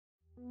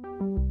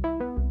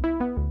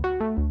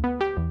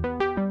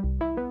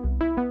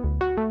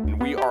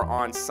are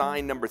on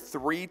sign number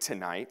 3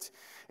 tonight.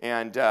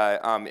 And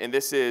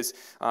this is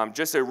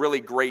just a really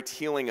great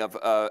healing of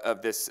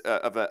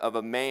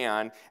a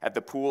man at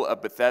the pool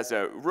of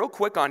Bethesda. Real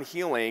quick on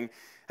healing.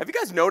 Have you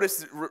guys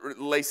noticed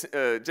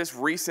just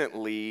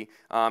recently,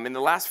 in the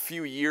last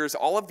few years,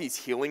 all of these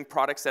healing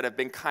products that have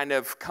been kind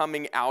of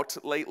coming out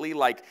lately?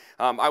 Like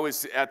I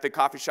was at a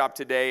coffee shop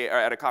today,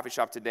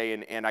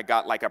 and I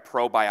got like a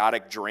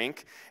probiotic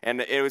drink,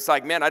 and it was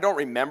like, man, I don't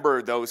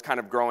remember those kind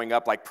of growing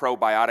up, like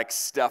probiotic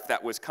stuff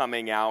that was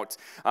coming out.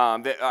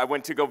 I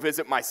went to go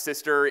visit my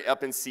sister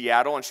up in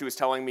Seattle, and she was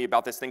telling me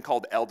about this thing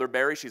called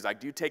elderberry. She's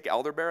like, "Do you take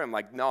elderberry?" I'm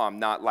like, "No, I'm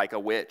not like a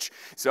witch,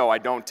 so I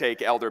don't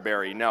take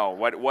elderberry." No,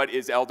 what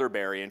is elderberry?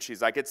 And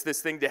she's like, "It's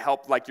this thing to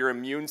help like your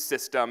immune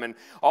system and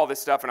all this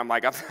stuff." And I'm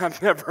like,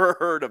 I've never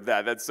heard of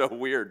that. That's so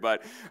weird,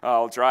 but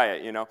I'll try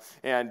it, you know.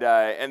 And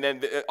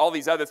then all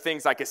these other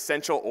things like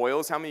essential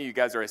oils. How many of you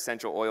guys are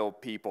essential oil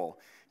people?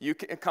 You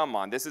can, come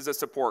on, this is a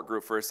support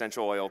group for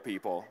essential oil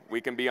people.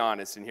 We can be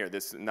honest in here.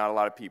 This is not a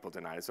lot of people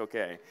tonight. It's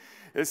okay.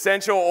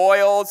 Essential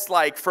oils,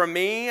 like for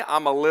me,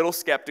 I'm a little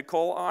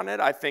skeptical on it.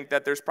 I think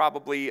that there's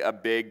probably a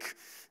big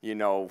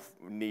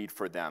need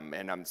for them,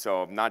 and I'm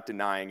not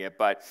denying it,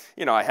 but,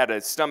 I had a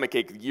stomach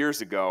ache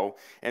years ago,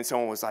 and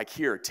someone was like,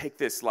 "Here, take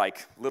this,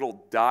 like,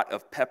 little dot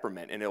of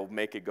peppermint, and it'll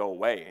make it go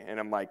away,"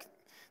 and I'm like,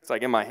 it's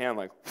like in my hand,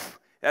 like,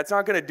 that's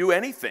not going to do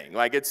anything.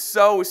 Like, it's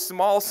so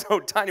small, so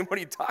tiny. What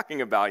are you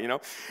talking about,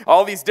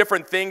 All these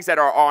different things that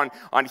are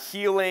on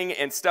healing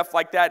and stuff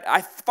like that.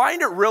 I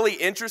find it really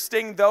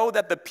interesting, though,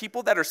 that the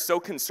people that are so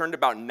concerned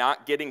about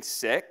not getting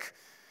sick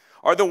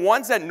are the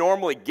ones that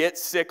normally get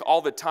sick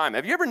all the time.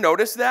 Have you ever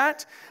noticed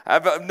that?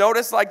 I've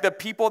noticed like the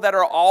people that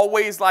are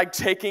always like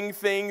taking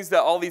things,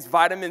 all these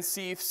vitamin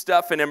C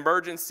stuff and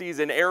emergencies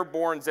and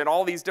airbornes and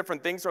all these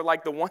different things are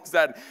like the ones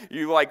that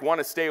you like want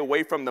to stay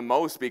away from the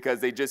most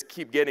because they just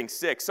keep getting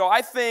sick. So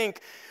I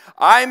think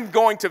I'm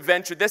going to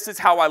venture, this is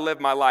how I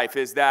live my life,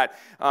 is that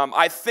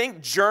I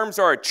think germs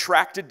are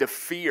attracted to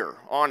fear,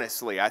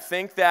 honestly. I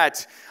think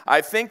that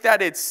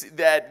it's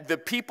that the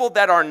people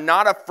that are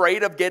not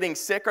afraid of getting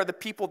sick are the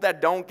people that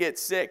don't get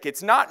sick.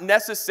 It's not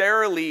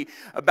necessarily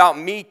about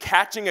me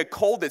catching a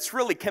cold. It's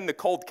really, can the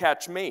cold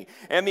catch me?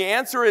 And the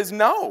answer is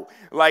no.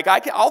 Like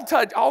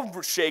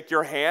I'll shake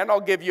your hand, I'll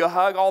give you a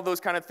hug, all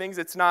those kind of things.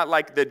 It's not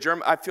like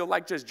I feel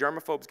like just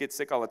germaphobes get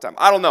sick all the time.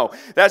 I don't know.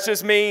 That's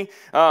just me.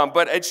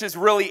 But it's just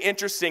really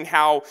interesting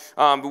how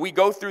we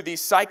go through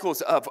these cycles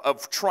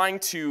of trying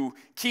to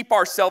keep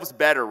ourselves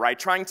better, right?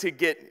 Trying to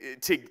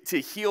get to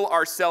heal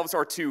ourselves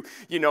or to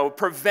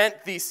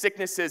prevent these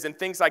sicknesses and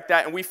things like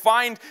that. And we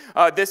find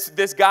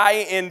this guy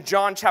in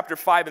John chapter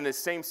 5 in this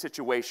same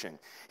situation.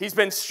 He's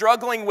been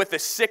struggling with a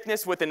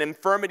sickness, with an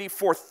infirmity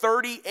for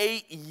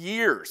 38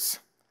 years.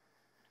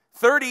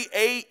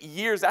 38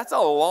 years, that's a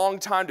long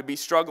time to be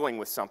struggling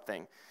with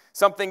something.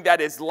 Something that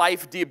is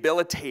life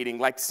debilitating,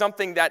 like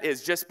something that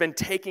has just been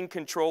taking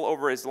control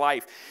over his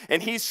life.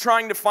 And he's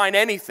trying to find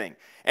anything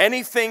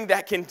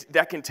that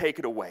can take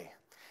it away.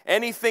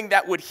 Anything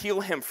that would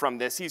heal him from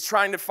this. He's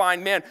trying to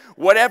find, man,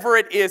 whatever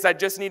it is, I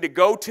just need to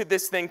go to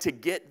this thing to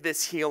get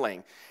this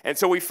healing. And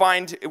so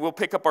we'll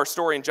pick up our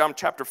story in John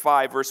chapter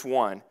 5, verse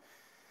 1.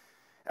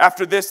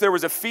 After this, there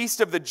was a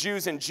feast of the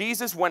Jews, and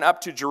Jesus went up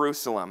to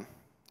Jerusalem.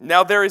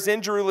 Now there is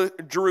in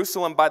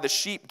Jerusalem by the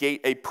sheep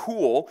gate a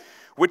pool,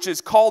 which is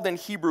called in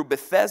Hebrew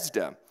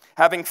Bethesda,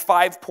 having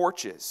 5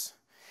 porches.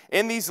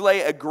 In these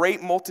lay a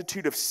great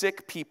multitude of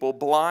sick people,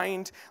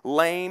 blind,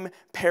 lame,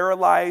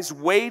 paralyzed,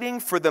 waiting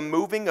for the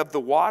moving of the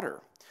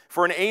water.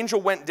 For an angel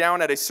went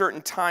down at a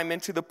certain time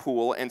into the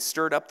pool and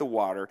stirred up the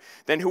water.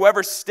 Then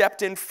whoever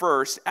stepped in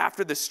first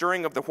after the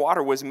stirring of the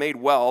water was made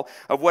well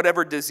of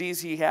whatever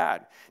disease he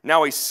had.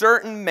 Now a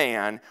certain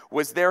man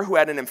was there who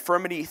had an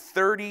infirmity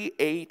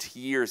 38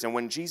 years. And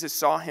when Jesus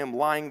saw him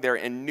lying there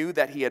and knew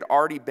that he had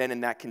already been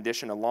in that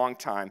condition a long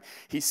time,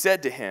 he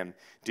said to him,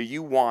 "Do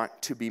you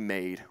want to be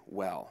made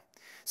well?"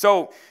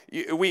 So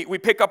we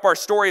pick up our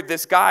story of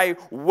this guy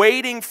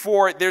waiting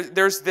for,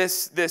 there's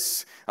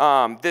this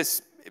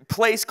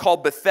place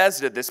called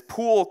Bethesda, this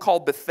pool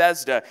called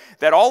Bethesda,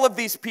 that all of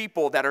these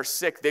people that are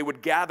sick, they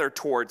would gather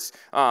towards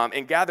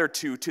and gather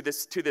to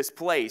this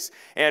place.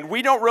 And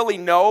we don't really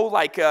know,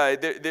 like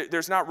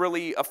there's not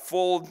really a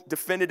full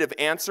definitive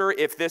answer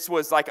if this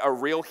was like a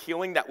real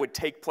healing that would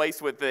take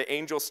place with the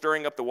angel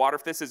stirring up the water,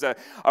 if this is a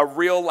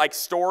real like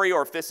story,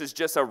 or if this is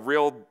just a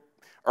real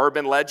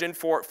urban legend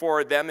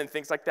for them and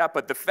things like that.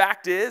 But the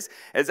fact is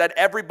that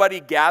everybody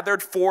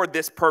gathered for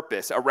this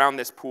purpose around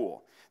this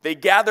pool. They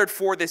gathered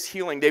for this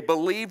healing. They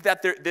believed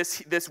that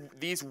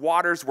these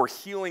waters were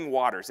healing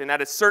waters. And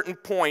at a certain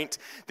point,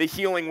 the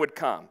healing would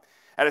come.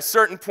 At a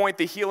certain point,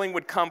 the healing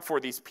would come for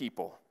these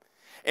people.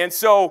 And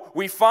so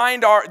we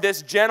find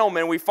this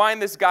gentleman, we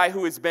find this guy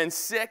who has been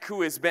sick,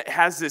 who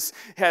has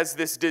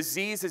this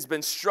disease, has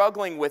been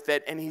struggling with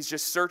it, and he's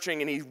just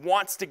searching, and he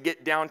wants to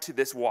get down to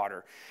this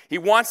water. He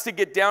wants to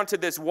get down to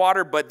this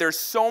water, but there's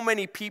so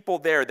many people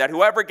there that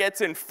whoever gets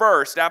in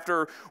first,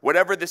 after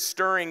whatever the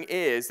stirring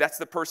is, that's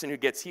the person who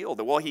gets healed.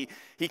 Well, he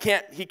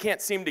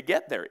can't seem to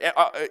get there.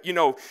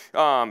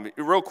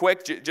 Real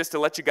quick, just to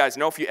let you guys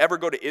know, if you ever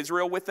go to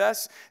Israel with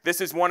us,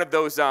 this is one of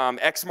those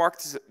X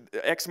marks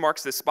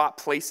the spot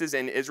places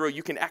in Israel.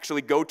 You can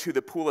actually go to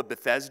the pool of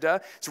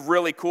Bethesda. It's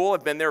really cool.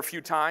 I've been there a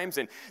few times,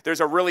 and there's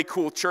a really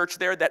cool church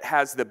there that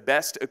has the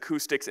best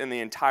acoustics in the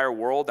entire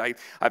world.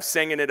 I've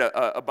sang in it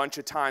a bunch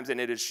of times, and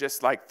it is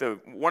just like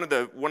one of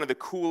the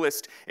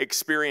coolest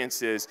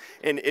experiences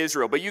in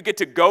Israel. But you get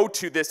to go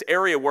to this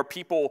area where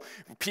people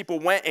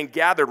went and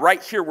gathered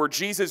right here where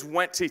Jesus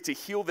went to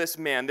heal this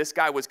man. This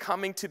guy was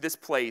coming to this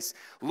place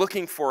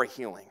looking for a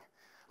healing,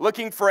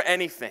 looking for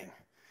anything,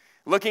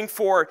 looking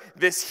for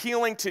this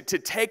healing to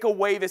take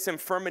away this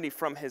infirmity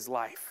from his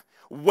life,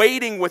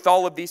 waiting with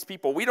all of these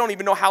people. We don't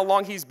even know how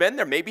long he's been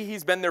there. Maybe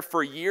he's been there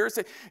for years.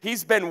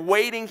 He's been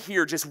waiting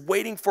here, just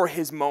waiting for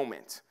his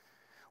moment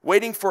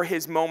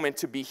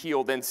to be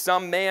healed. And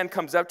some man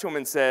comes up to him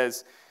and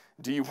says,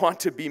 "Do you want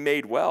to be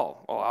made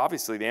well?" Well,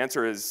 obviously the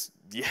answer is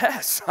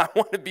yes, I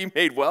want to be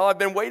made well. I've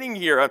been waiting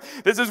here.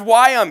 This is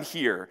why I'm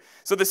here.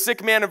 So the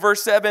sick man in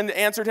verse 7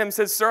 answered him and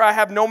says, "Sir, I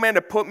have no man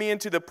to put me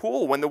into the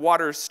pool when the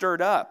water is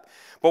stirred up.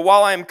 But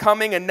while I am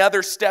coming,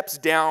 another steps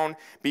down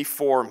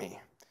before me."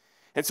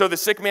 And so the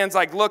sick man's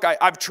like, "Look,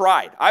 I've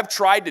tried. I've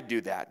tried to do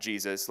that,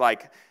 Jesus.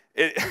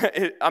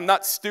 I'm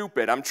not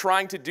stupid. I'm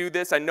trying to do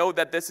this. I know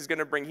that this is going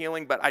to bring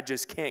healing, but I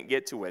just can't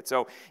get to it.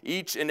 So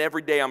each and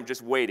every day I'm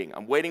just waiting.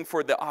 I'm waiting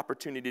for the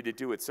opportunity to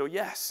do it. So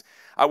yes,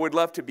 I would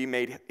love to be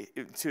made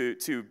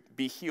to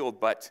be healed,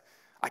 but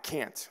I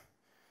can't."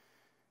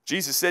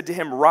 Jesus said to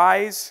him,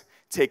 "Rise,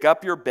 take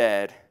up your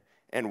bed,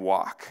 and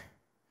walk."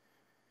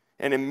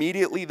 And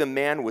immediately the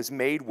man was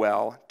made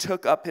well,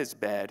 took up his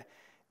bed,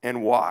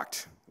 and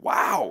walked.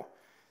 Wow,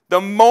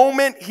 the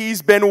moment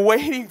he's been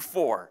waiting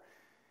for.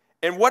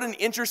 And what an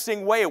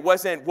interesting way. It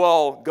wasn't,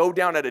 well, go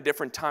down at a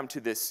different time to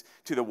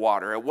the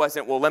water. It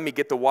wasn't, well, let me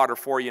get the water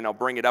for you and I'll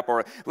bring it up.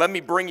 Or let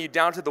me bring you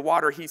down to the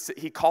water.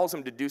 He calls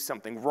him to do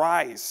something.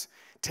 Rise,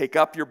 take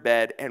up your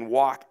bed and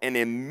walk. And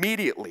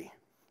immediately,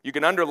 you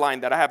can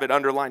underline that. I have it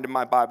underlined in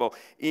my Bible.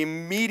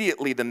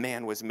 Immediately the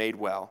man was made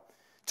well,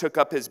 took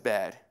up his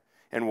bed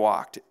and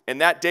walked.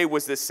 And that day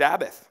was the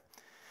Sabbath.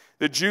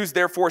 The Jews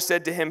therefore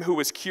said to him who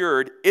was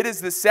cured, "It is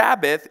the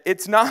Sabbath.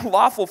 It's not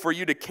lawful for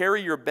you to carry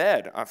your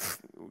bed."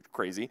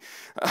 Crazy.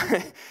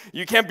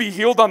 You can't be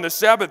healed on the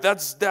Sabbath.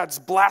 That's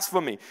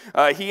blasphemy.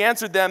 He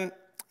answered them,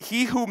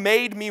 "He who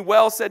made me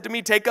well said to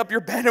me, 'Take up your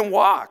bed and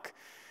walk.'"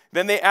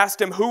 Then they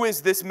asked him, "Who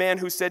is this man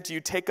who said to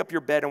you, 'Take up your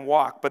bed and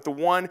walk'?" But the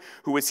one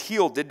who was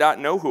healed did not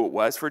know who it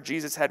was, for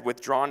Jesus had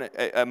withdrawn,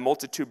 a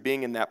multitude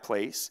being in that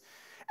place.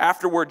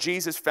 Afterward,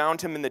 Jesus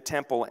found him in the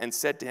temple and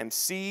said to him,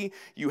 "See,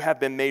 you have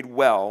been made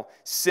well.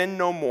 Sin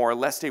no more,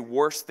 lest a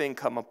worse thing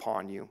come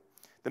upon you."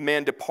 The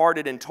man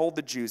departed and told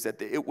the Jews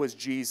that it was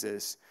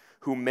Jesus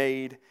who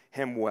made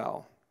him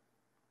well.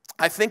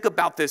 I think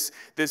about this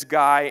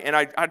guy, and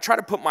I try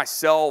to put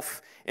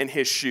myself in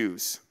his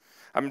shoes.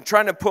 I'm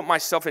trying to put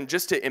myself in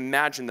just to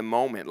imagine the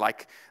moment.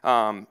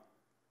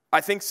 I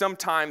think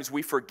sometimes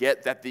we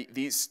forget that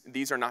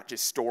these are not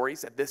just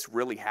stories, that this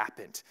really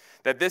happened.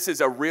 That this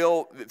is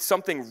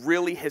something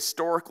really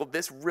historical.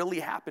 This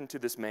really happened to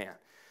this man.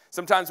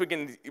 Sometimes we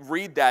can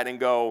read that and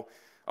go,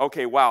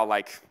 okay, wow,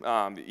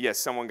 yes,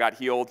 someone got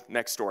healed.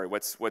 Next story,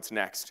 what's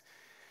next?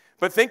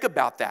 But think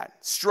about that,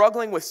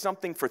 struggling with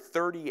something for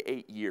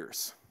 38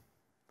 years.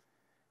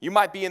 You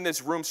might be in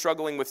this room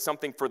struggling with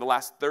something for the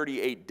last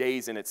 38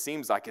 days, and it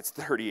seems like it's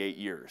 38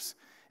 years.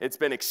 It's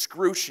been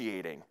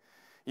excruciating.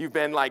 You've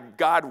been like,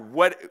 "God,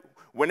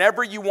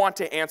 whenever you want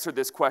to answer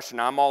this question,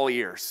 I'm all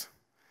ears.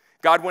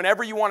 God,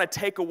 whenever you want to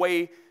take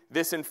away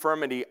this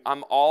infirmity,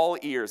 I'm all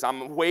ears.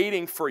 I'm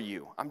waiting for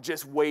you. I'm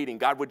just waiting.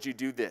 God, would you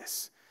do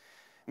this?"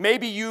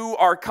 Maybe you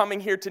are coming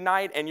here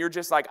tonight and you're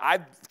just like,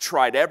 "I've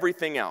tried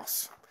everything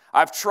else.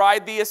 I've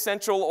tried the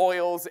essential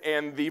oils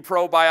and the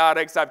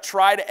probiotics. I've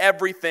tried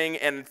everything,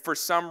 and for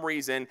some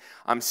reason,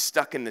 I'm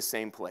stuck in the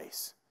same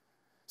place.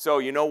 So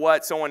you know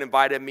what? Someone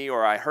invited me,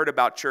 or I heard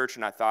about church,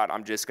 and I thought,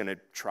 I'm just going to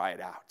try it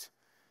out."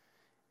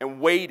 And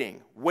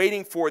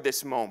waiting for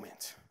this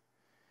moment.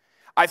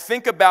 I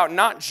think about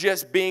not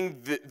just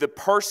being the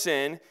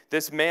person,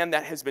 this man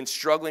that has been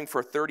struggling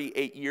for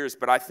 38 years,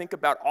 but I think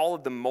about all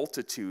of the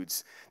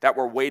multitudes that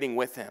were waiting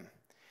with him.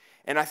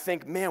 And I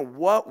think, man,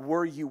 what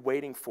were you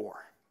waiting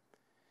for?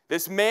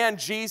 This man,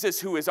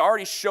 Jesus, who has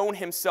already shown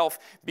himself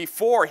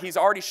before, he's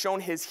already shown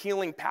his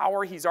healing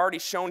power. He's already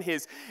shown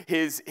his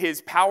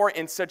power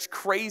in such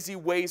crazy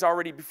ways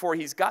already before.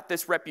 He's got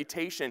this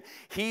reputation.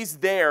 He's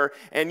there,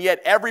 and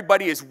yet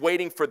everybody is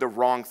waiting for the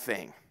wrong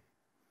thing.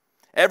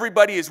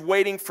 Everybody is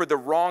waiting for the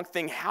wrong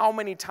thing. How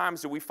many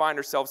times do we find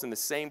ourselves in the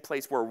same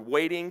place where we're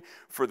waiting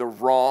for the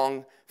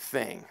wrong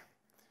thing?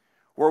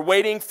 We're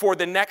waiting for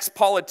the next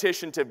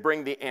politician to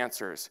bring the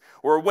answers.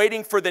 We're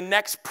waiting for the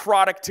next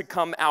product to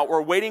come out.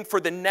 We're waiting for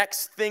the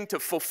next thing to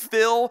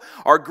fulfill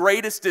our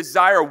greatest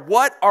desire.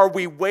 What are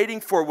we waiting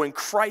for when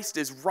Christ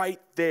is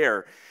right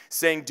there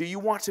saying, do you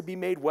want to be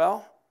made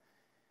well?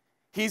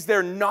 He's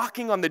there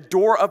knocking on the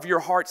door of your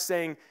heart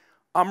saying,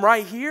 I'm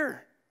right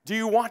here. Do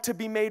you want to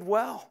be made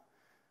well?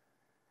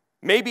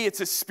 Maybe it's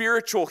a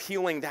spiritual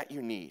healing that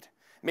you need.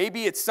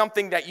 Maybe it's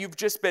something that you've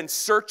just been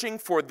searching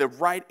for the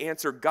right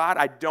answer. God,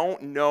 I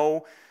don't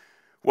know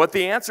what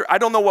the answer. I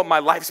don't know what my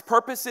life's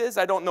purpose is.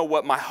 I don't know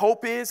what my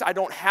hope is. I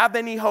don't have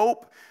any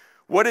hope.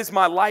 What is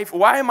my life?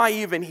 Why am I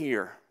even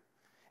here?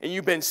 And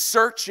you've been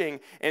searching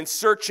and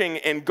searching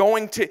and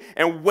going to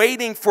and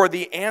waiting for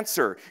the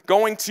answer.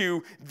 Going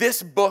to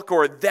this book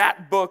or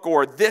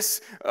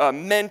this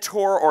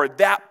mentor or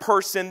that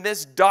person,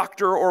 this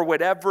doctor or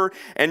whatever.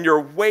 And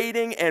you're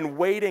waiting and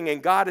waiting.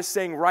 And God is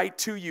saying right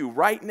to you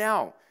right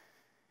now.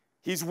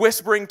 He's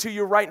whispering to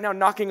you right now,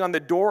 knocking on the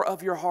door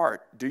of your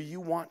heart. Do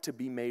you want to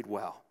be made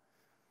well?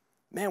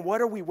 Man,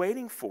 what are we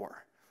waiting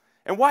for?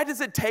 And why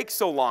does it take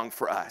so long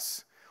for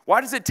us? Why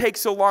does it take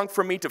so long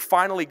for me to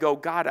finally go,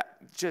 God,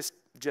 just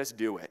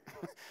do it.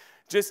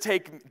 Just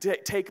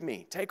take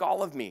me. Take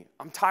all of me.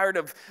 I'm tired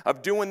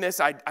of doing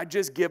this. I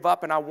just give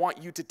up, and I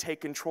want you to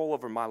take control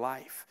over my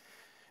life.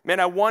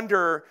 Man, I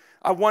wonder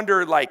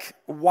like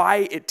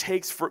why it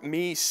takes for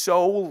me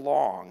so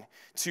long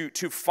to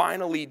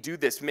finally do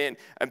this. Man,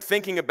 I'm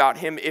thinking about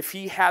him. If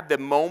he had the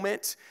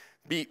moment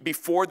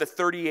before the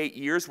 38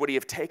 years, would he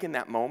have taken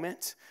that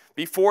moment?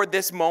 Before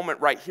this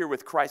moment right here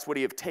with Christ, would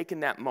he have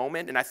taken that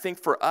moment? And I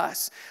think for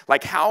us,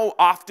 like how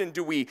often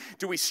do we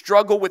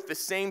struggle with the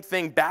same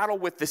thing, battle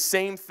with the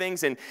same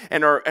things, and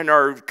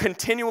are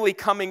continually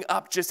coming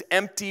up just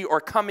empty or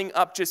coming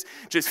up just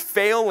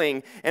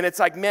failing? And it's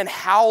like, man,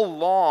 how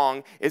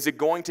long is it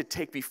going to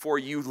take before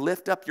you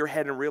lift up your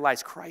head and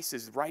realize Christ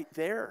is right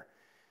there?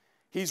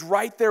 He's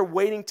right there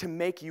waiting to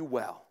make you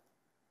well.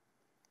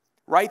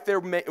 Right there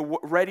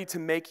ready to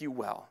make you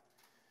well.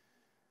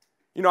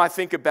 You know, I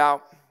think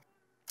about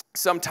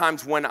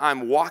sometimes when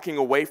I'm walking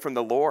away from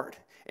the Lord,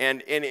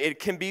 and it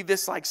can be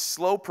this like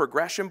slow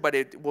progression, but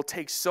it will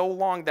take so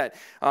long that,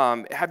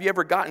 have you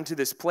ever gotten to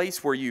this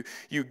place where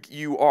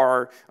you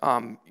are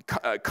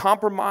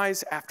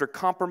compromise after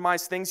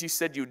compromise, things you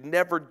said you'd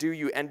never do,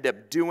 you end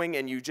up doing,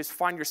 and you just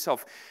find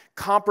yourself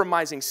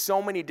compromising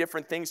so many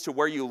different things to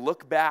where you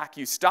look back,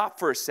 you stop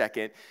for a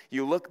second,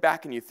 you look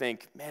back and you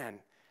think, man,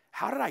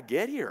 how did I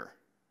get here?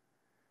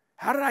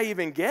 How did I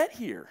even get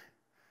here?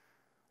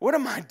 What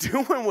am I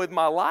doing with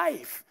my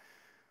life?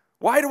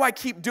 Why do I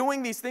keep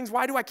doing these things?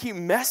 Why do I keep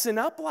messing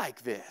up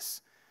like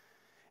this?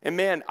 And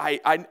man,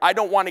 I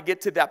don't want to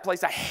get to that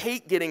place. I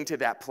hate getting to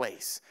that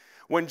place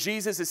when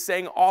Jesus is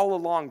saying all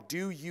along,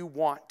 do you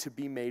want to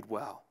be made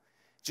well?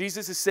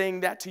 Jesus is saying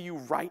that to you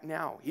right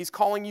now. He's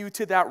calling you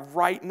to that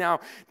right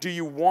now. Do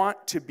you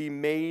want to be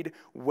made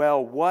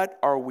well? What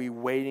are we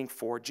waiting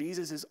for?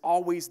 Jesus is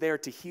always there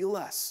to heal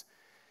us.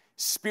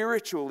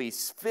 Spiritually,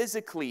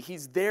 physically,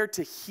 he's there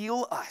to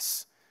heal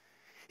us.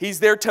 He's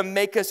there to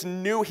make us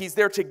new. He's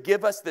there to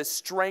give us the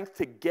strength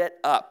to get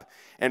up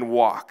and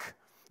walk.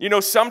 You know,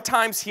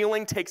 sometimes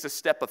healing takes a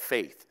step of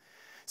faith.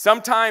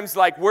 Sometimes,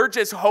 like, we're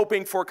just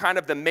hoping for kind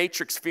of the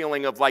Matrix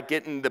feeling of, like,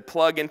 getting the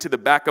plug into the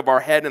back of our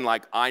head and,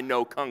 like, I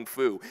know Kung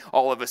Fu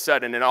all of a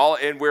sudden.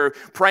 And we're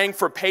praying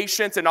for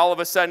patience, and all of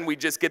a sudden we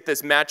just get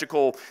this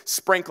magical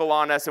sprinkle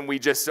on us, and we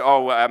just,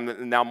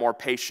 I'm now more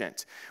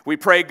patient. We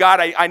pray, God,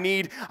 I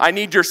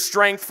need your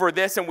strength for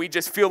this, and we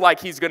just feel like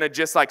he's going to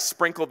just, like,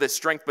 sprinkle this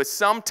strength. But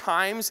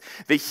sometimes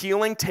the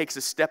healing takes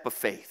a step of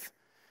faith.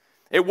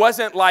 It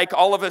wasn't like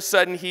all of a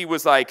sudden he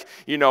was like,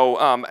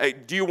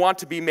 do you want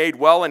to be made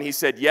well? And he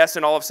said yes,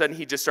 and all of a sudden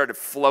he just started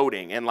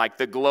floating, and like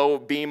the glow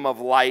beam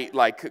of light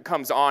like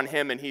comes on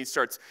him, and he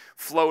starts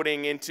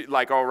floating into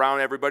like all around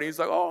everybody. He's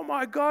like, oh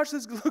my gosh,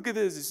 look at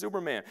this, it's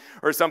Superman,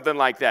 or something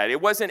like that.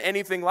 It wasn't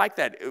anything like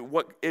that.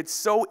 It's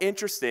so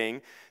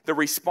interesting, the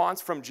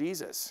response from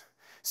Jesus.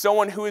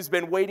 Someone who has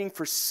been waiting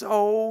for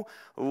so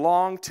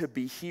long to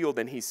be healed,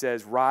 and he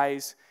says,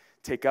 rise,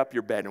 take up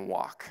your bed and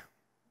walk.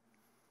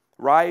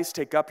 Rise,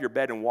 take up your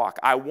bed and walk.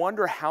 I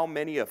wonder how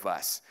many of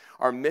us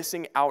are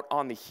missing out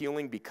on the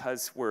healing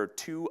because we're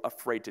too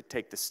afraid to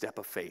take the step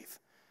of faith.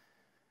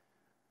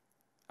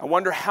 I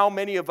wonder how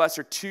many of us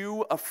are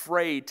too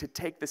afraid to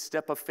take the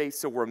step of faith,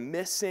 so we're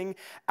missing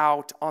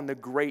out on the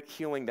great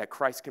healing that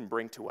Christ can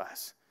bring to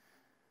us.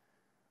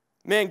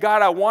 Man,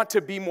 God, I want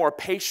to be more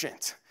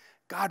patient.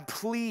 God,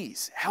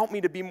 please help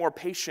me to be more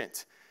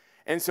patient.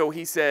 And so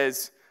he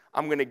says,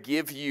 I'm going to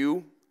give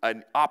you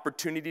an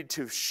opportunity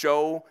to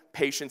show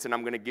patience, and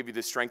I'm going to give you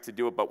the strength to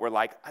do it. But we're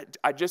like,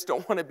 I just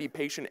don't want to be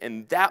patient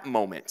in that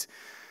moment.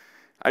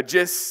 I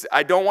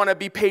don't want to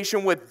be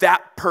patient with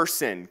that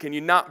person. Can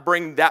you not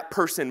bring that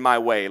person my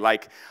way?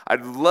 Like, I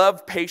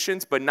love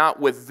patience, but not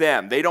with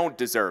them. They don't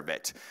deserve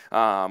it,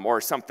 or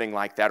something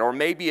like that. Or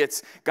maybe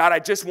it's, God, I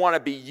just want to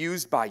be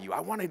used by you. I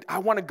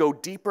want to go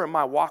deeper in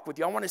my walk with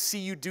you. I want to see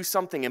you do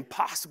something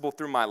impossible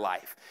through my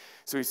life.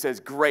 So he says,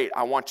 great,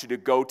 I want you to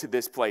go to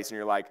this place. And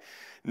you're like,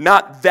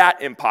 not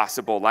that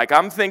impossible. Like,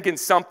 I'm thinking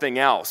something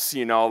else,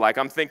 like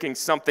I'm thinking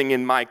something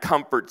in my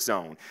comfort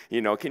zone.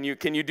 Can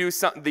you do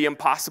something, the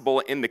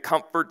impossible in the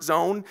comfort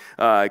zone?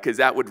 Because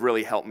that would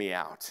really help me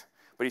out.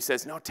 But he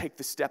says, no, take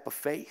the step of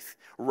faith.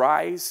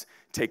 Rise,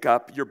 take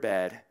up your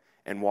bed,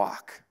 and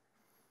walk.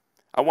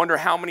 I wonder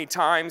how many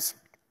times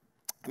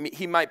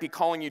he might be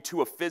calling you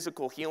to a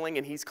physical healing,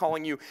 and he's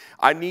calling you,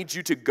 I need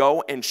you to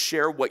go and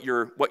share what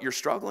you're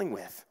struggling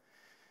with.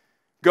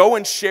 Go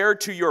and share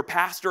to your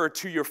pastor or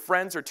to your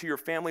friends or to your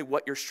family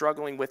what you're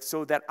struggling with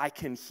so that I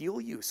can heal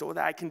you, so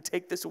that I can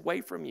take this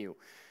away from you.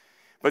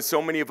 But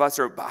so many of us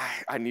are,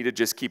 I need to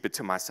just keep it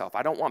to myself.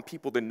 I don't want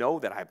people to know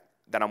that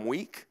I'm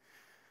weak.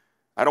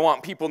 I don't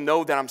want people to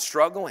know that I'm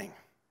struggling.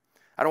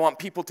 I don't want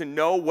people to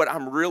know what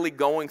I'm really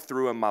going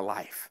through in my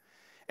life.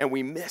 And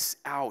we miss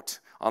out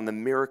on the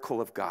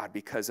miracle of God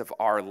because of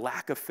our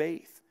lack of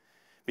faith,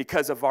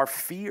 because of our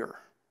fear,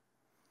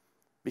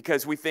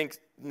 because we think,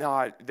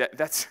 no,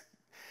 that's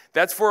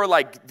for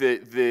like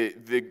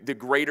the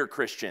greater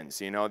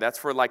Christians, that's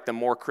for like the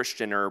more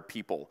Christianer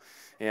people.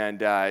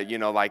 And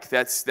like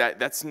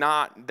that's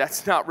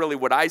not really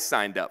what I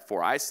signed up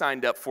for. I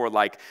signed up for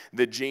like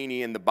the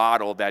genie in the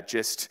bottle that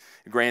just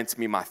grants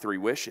me my 3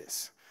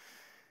 wishes.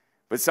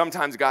 But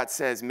sometimes God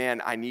says,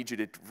 man, I need you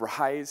to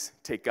rise,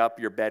 take up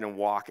your bed and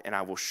walk, and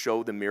I will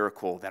show the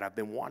miracle that I've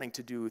been wanting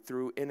to do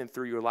in and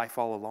through your life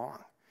all along.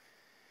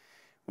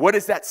 What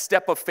is that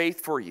step of faith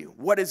for you?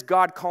 What is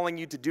God calling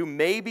you to do?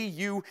 Maybe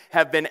you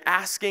have been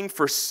asking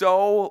for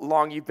so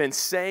long. You've been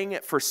saying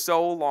it for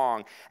so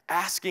long,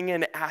 asking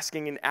and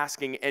asking and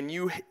asking, and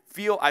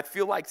I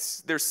feel like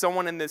there's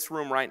someone in this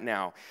room right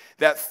now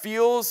that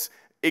feels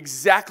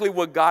exactly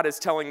what God is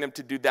telling them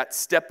to do, that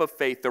step of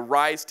faith, the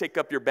rise, take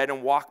up your bed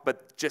and walk,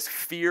 but just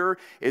fear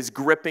is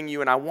gripping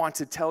you. And I want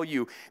to tell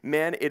you,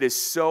 man, it is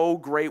so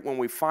great when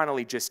we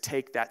finally just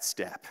take that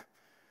step.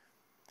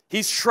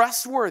 He's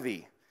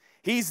trustworthy.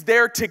 He's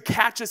there to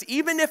catch us,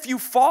 even if you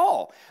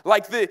fall.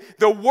 Like the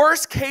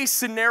worst case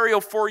scenario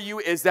for you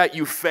is that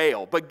you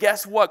fail. But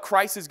guess what?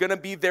 Christ is going to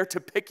be there to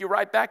pick you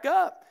right back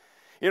up.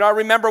 I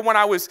remember when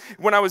I was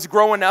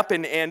growing up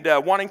and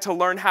wanting to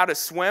learn how to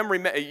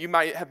swim. You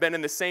might have been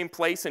in the same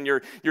place, and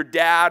your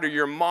dad or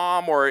your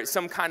mom or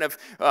some kind of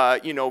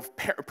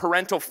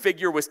parental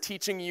figure was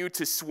teaching you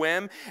to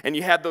swim, and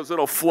you had those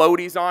little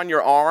floaties on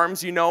your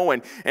arms,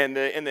 and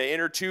the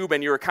inner tube,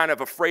 and you were kind of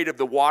afraid of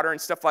the water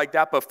and stuff like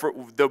that. But for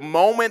the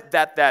moment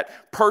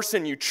that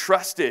person you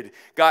trusted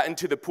got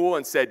into the pool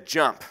and said,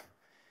 "Jump,"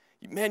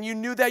 man, you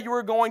knew that they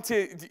were going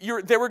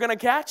to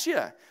catch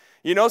you.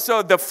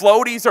 So the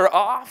floaties are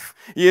off,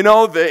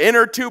 the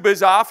inner tube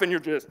is off, and you're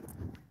just,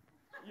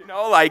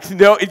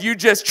 you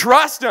just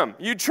trust them.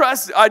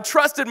 I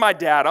trusted my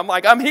dad. I'm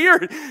like, I'm here,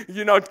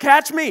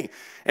 catch me.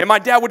 And my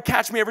dad would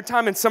catch me every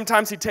time, and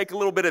sometimes he'd take a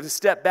little bit of a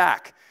step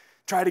back,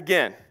 try it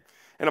again.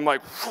 And I'm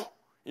like,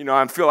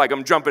 I feel like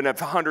I'm jumping at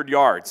 100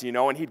 yards,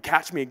 and he'd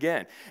catch me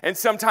again. And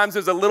sometimes it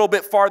was a little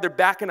bit farther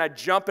back, and I'd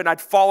jump, and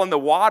I'd fall in the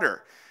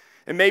water.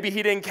 And maybe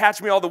he didn't catch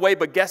me all the way,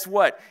 but guess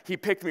what? He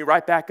picked me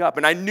right back up.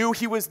 And I knew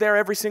he was there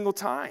every single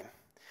time.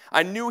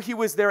 And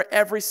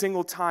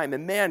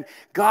man,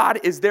 God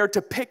is there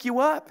to pick you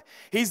up.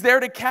 He's there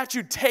to catch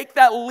you. Take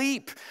that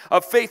leap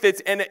of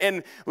faith.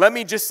 And let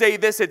me just say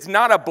this, it's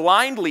not a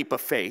blind leap of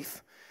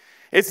faith.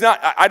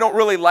 I don't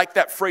really like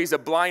that phrase, a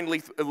blind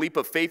leap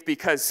of faith,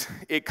 because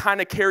it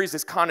kind of carries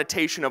this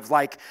connotation of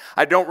like,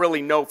 I don't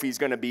really know if he's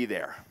going to be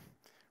there.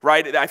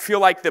 Right? I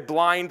feel like the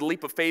blind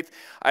leap of faith,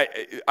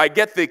 I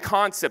get the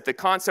concept. The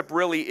concept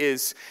really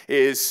is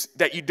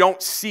that you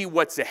don't see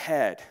what's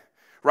ahead,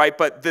 right?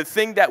 But the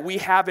thing that we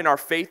have in our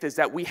faith is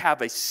that we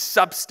have a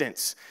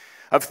substance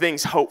of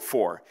things hoped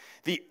for.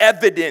 The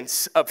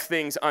evidence of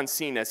things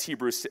unseen, as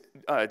Hebrews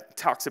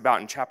talks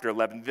about in chapter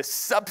 11. The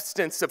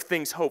substance of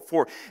things hoped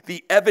for.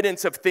 The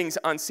evidence of things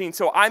unseen.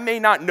 So I may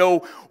not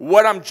know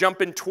what I'm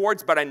jumping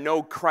towards, but I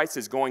know Christ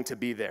is going to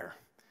be there.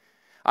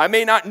 I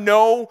may not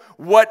know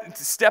what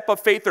step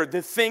of faith or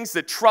the things,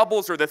 the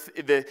troubles, or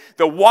the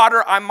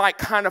water I might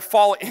kind of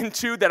fall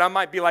into, that I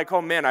might be like,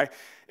 oh man,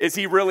 is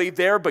he really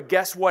there? But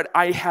guess what?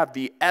 I have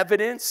the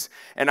evidence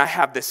and I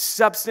have the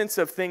substance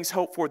of things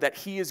hoped for, that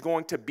he is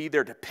going to be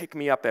there to pick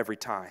me up every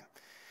time.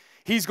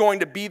 He's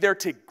going to be there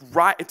to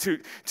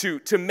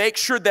make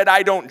sure that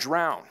I don't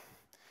drown,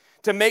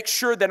 to make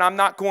sure that I'm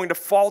not going to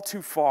fall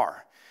too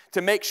far,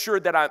 to make sure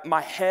that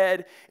my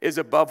head is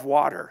above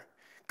water.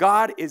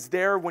 God is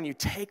there when you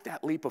take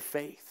that leap of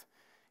faith.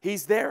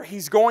 He's there.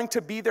 He's going to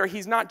be there.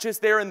 He's not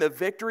just there in the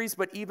victories,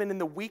 but even in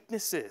the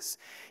weaknesses,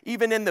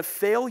 even in the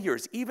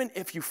failures. Even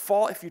if you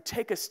fall, if you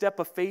take a step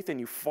of faith and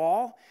you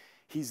fall,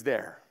 he's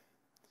there.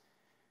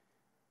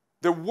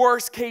 The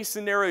worst case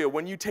scenario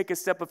when you take a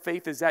step of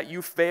faith is that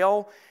you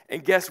fail,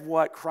 and guess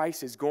what?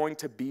 Christ is going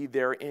to be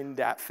there in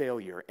that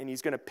failure, and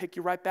he's going to pick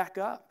you right back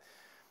up.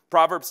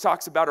 Proverbs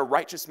talks about a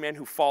righteous man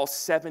who falls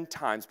 7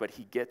 times, but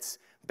he gets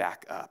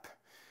back up.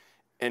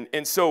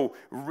 And so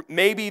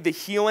maybe the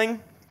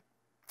healing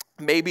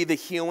Maybe the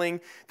healing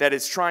that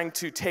is trying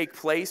to take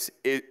place,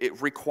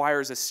 it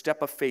requires a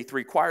step of faith,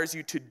 requires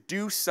you to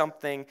do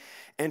something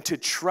and to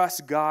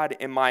trust God.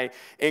 And my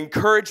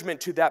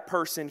encouragement to that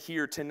person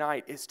here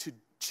tonight is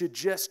to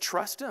just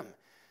trust Him.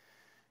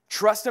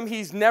 Trust Him.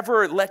 He's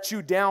never let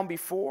you down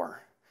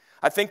before.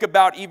 I think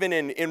about even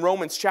in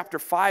Romans chapter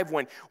 5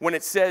 when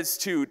it says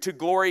to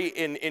glory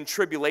in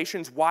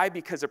tribulations. Why?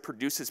 Because it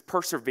produces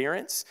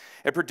perseverance.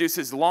 It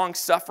produces long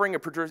suffering.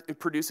 It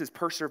produces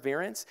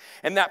perseverance.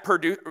 And that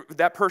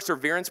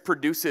perseverance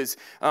produces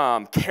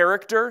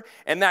character.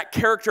 And that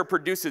character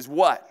produces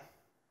what?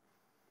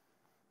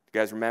 You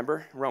guys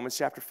remember Romans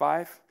chapter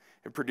 5?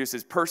 It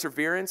produces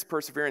perseverance,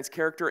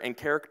 character, and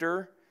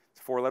character. It's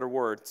a four-letter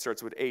word. It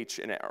starts with H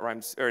and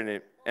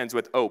it ends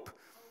with hope.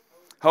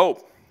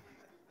 Hope.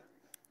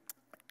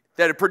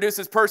 That it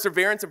produces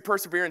perseverance, and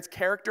perseverance,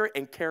 character,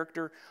 and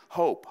character,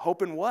 hope.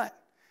 Hope in what?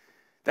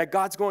 That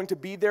God's going to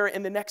be there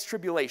in the next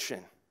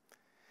tribulation.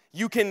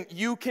 You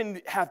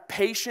can have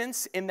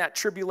patience in that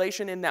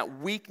tribulation, in that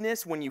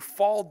weakness, when you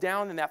fall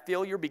down in that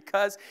failure,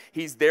 because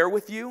He's there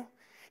with you.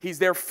 He's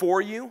there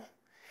for you.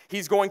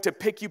 He's going to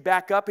pick you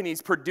back up, and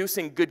He's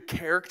producing good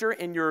character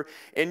in your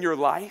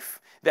life.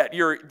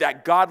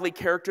 That godly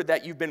character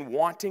that you've been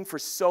wanting for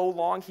so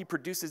long, He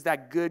produces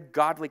that good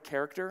godly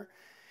character.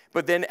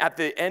 But then at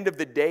the end of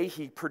the day,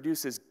 He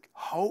produces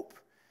hope.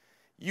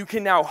 You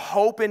can now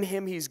hope in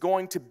Him. He's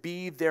going to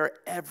be there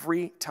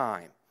every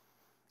time.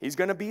 He's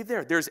going to be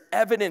there. There's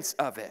evidence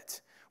of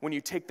it. When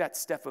you take that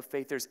step of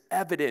faith, there's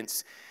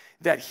evidence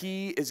that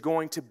He is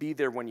going to be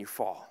there when you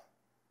fall.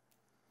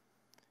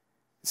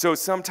 So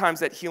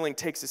sometimes that healing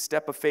takes a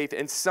step of faith.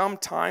 And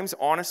sometimes,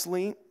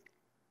 honestly,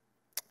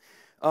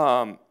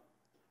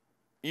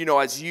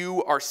 as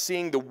you are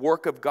seeing the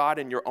work of God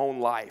in your own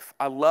life,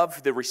 I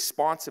love the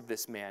response of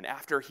this man.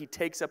 After he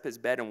takes up his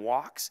bed and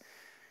walks,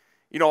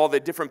 all the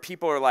different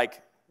people are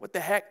like, what the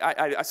heck?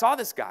 I saw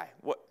this guy.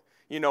 What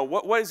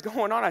is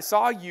going on? I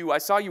saw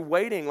you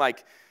waiting,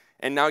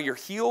 and now you're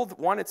healed.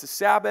 One, it's a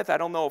Sabbath. I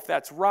don't know if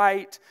that's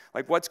right.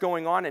 What's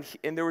going on?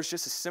 And there was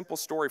just a simple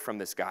story from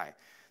this guy.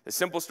 The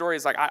simple story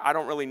is I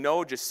don't really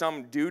know. Just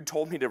some dude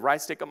told me to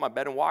rise, stick up my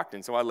bed and walked.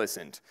 And so I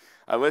listened.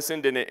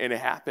 And it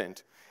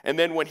happened. And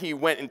then when he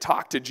went and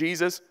talked to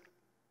Jesus,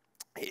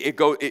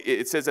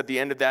 it says at the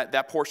end of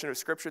that portion of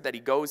Scripture that he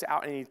goes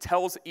out and he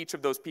tells each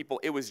of those people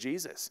it was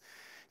Jesus.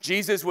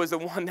 Jesus was the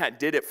one that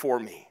did it for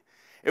me.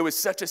 It was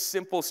such a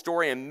simple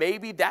story, and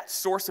maybe that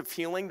source of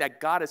healing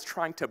that God is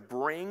trying to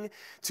bring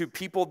to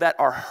people that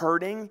are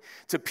hurting,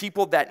 to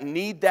people that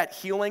need that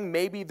healing,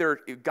 maybe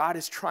God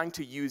is trying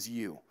to use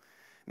you.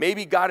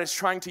 Maybe God is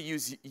trying to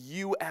use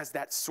you as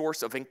that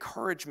source of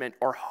encouragement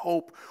or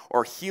hope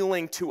or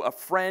healing to a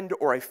friend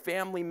or a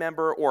family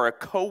member or a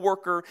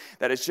coworker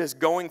that is just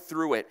going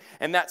through it.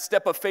 And that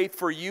step of faith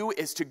for you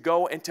is to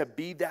go and to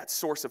be that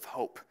source of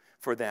hope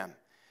for them.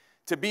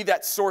 To be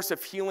that source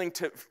of healing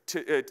to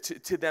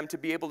them, to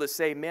be able to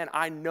say, man,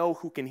 I know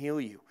who can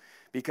heal you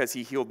because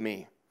He healed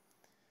me.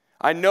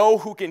 I know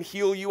who can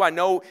heal you. I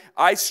know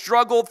I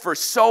struggled for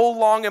so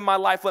long in my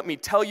life. Let me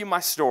tell you my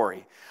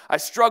story. I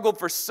struggled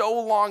for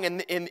so long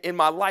in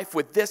my life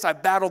with this. I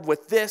battled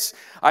with this.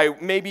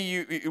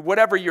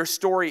 Whatever your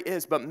story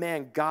is, but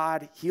man,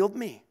 God healed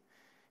me.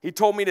 He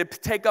told me to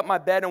take up my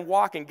bed and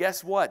walk, and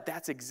guess what?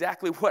 That's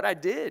exactly what I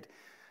did.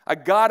 I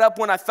got up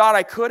when I thought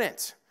I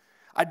couldn't.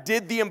 I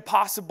did the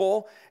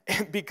impossible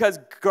because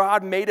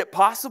God made it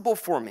possible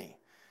for me.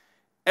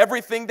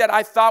 Everything that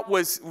I thought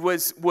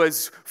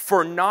was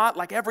for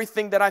naught,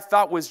 everything that I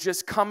thought was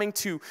just coming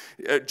to,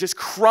 just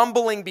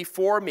crumbling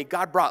before me,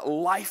 God brought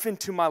life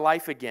into my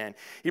life again.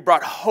 He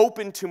brought hope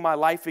into my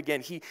life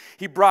again. He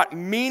brought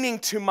meaning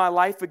to my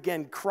life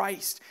again.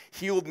 Christ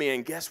healed me,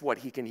 and guess what?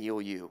 He can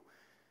heal you.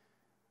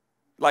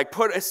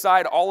 Put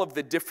aside all of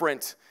the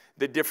different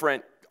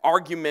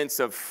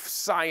arguments of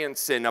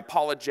science and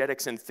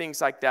apologetics and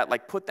things like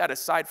that. Put that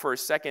aside for a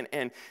second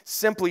and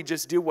simply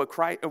just do what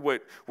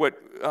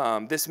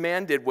this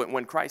man did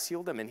when Christ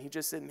healed him. And he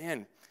just said,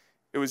 man,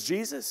 it was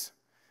Jesus.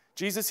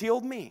 Jesus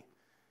healed me.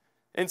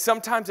 And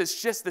sometimes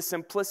it's just the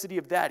simplicity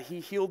of that.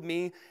 He healed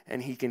me,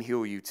 and He can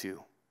heal you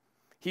too.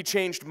 He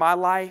changed my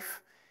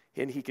life,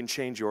 and He can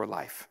change your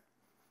life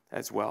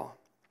as well.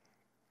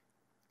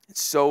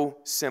 It's so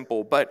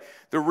simple. But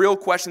the real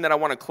question that I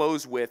want to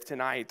close with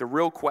tonight, the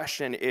real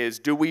question is,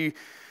 do we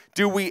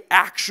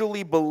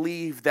actually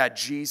believe that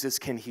Jesus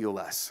can heal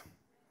us?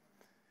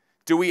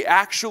 Do we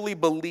actually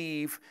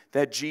believe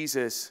that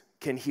Jesus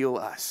can heal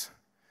us?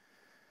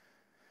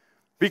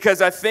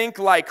 Because I think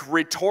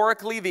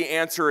rhetorically the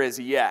answer is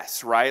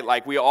yes,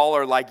 right? We all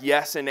are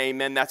yes and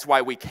amen. That's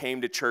why we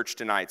came to church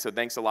tonight. So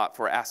thanks a lot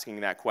for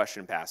asking that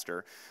question,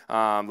 Pastor.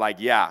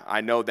 Yeah,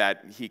 I know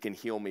that He can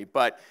heal me.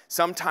 But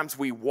sometimes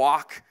we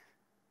walk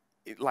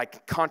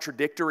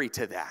contradictory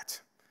to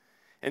that.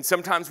 And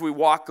sometimes we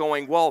walk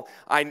going, well,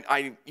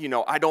 I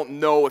don't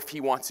know if He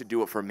wants to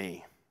do it for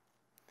me.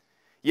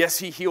 Yes,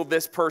 He healed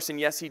this person.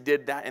 Yes, He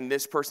did that in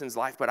this person's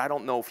life, but I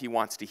don't know if He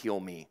wants to heal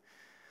me.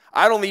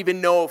 I don't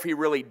even know if he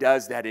really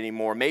does that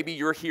anymore. Maybe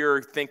you're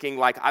here thinking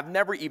like, I've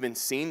never even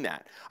seen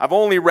that. I've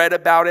only read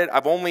about it.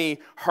 I've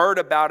only heard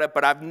about it,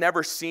 but I've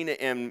never seen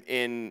it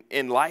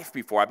in life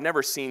before. I've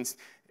never seen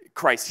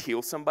Christ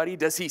heal somebody.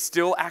 Does he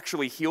still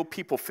actually heal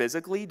people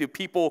physically? Do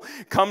people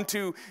come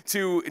to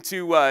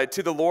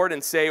the Lord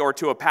and say, or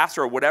to a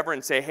pastor or whatever,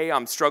 and say, hey,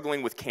 I'm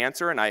struggling with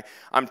cancer and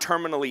I'm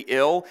terminally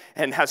ill,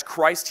 and has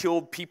Christ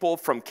healed people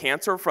from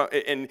cancer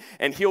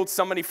and healed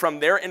somebody from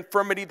their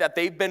infirmity that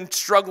they've been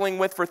struggling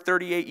with for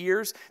 38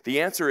 years?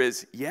 The answer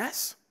is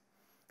yes.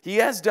 He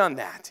has done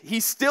that. He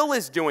still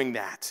is doing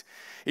that.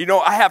 You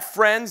know, I have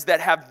friends that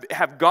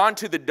have gone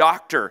to the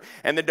doctor,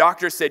 and the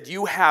doctor said,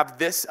 you have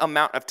this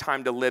amount of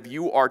time to live.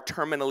 You are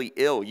terminally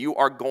ill. You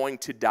are going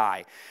to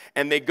die.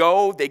 And they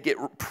go, they get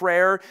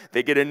prayer,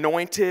 they get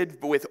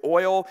anointed with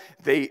oil,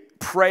 they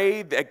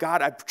pray that,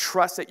 God, I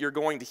trust that you're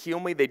going to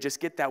heal me. They just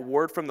get that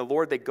word from the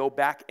Lord. They go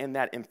back, and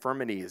that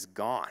infirmity is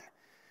gone.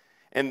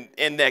 And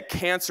that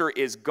cancer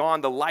is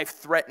gone. The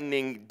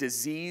life-threatening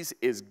disease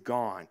is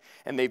gone,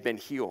 and they've been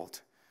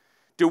healed.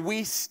 Do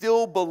we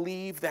still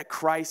believe that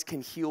Christ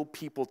can heal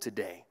people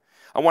today?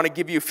 I want to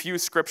give you a few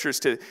scriptures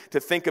to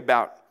think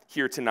about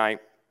here tonight,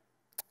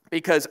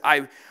 because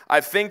I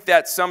think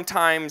that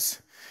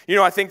sometimes, in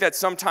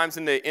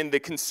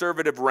the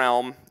conservative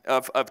realm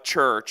of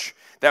church,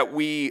 that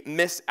we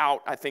miss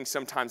out, I think,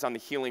 sometimes on the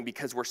healing,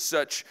 because we're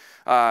such,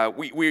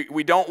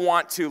 we don't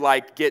want to,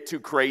 like, get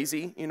too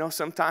crazy,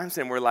 sometimes,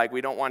 and we're like,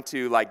 we don't want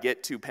to, like,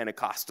 get too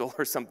Pentecostal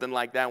or something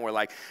like that, and we're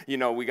like,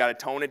 we got to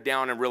tone it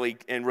down and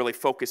really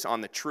focus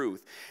on the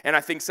truth. And I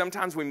think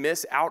sometimes we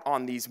miss out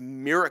on these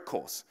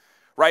miracles,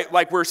 right?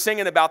 Like we're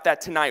singing about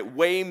that tonight,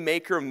 way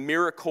maker,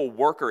 miracle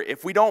worker.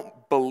 If we don't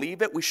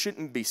believe it, we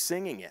shouldn't be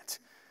singing it.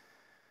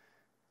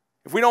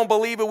 If we don't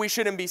believe it, we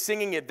shouldn't be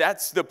singing it.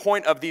 That's the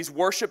point of these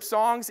worship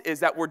songs, is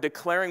that we're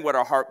declaring what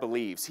our heart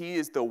believes. He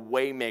is the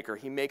way maker.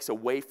 He makes a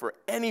way for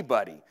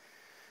anybody.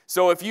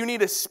 So if you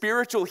need a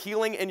spiritual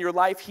healing in your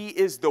life, he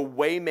is the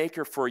way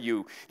maker for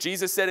you.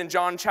 Jesus said in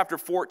John chapter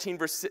 14,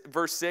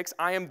 verse 6,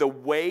 I am the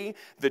way,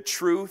 the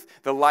truth,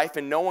 the life,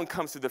 and no one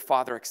comes to the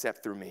Father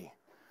except through me.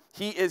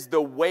 He is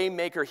the way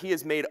maker. He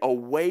has made a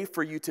way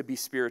for you to be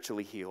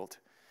spiritually healed.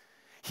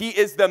 He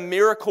is the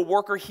miracle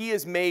worker. He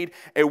has made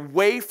a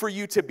way for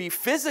you to be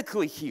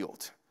physically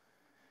healed.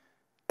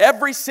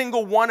 Every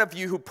single one of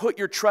you who put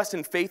your trust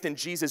and faith in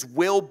Jesus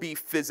will be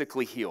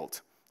physically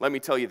healed. Let me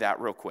tell you that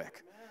real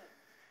quick.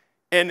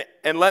 And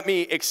let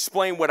me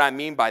explain what I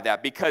mean by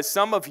that, because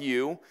some of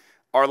you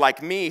are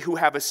like me, who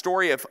have a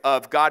story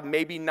of God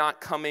maybe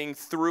not coming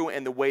through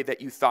in the way that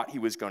you thought he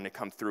was going to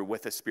come through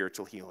with a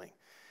spiritual healing.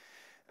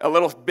 A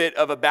little bit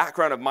of a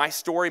background of my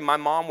story. My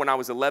mom, when I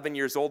was 11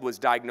 years old, was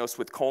diagnosed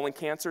with colon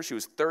cancer. She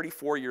was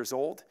 34 years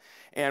old,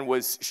 and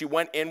she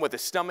went in with a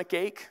stomach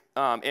ache.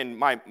 And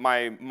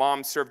my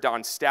mom served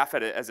on staff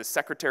as a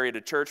secretary at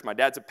a church. My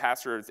dad's a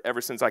pastor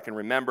ever since I can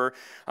remember.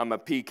 I'm a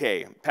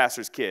PK,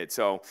 pastor's kid,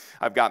 so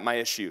I've got my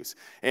issues.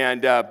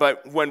 And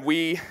but when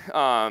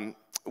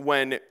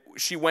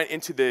she went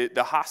into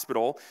the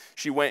hospital,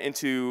 she went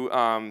into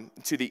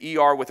to the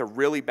ER with a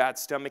really bad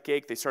stomach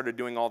ache. They started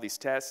doing all these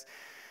tests.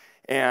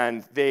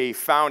 And they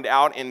found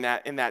out in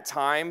that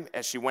time,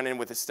 as she went in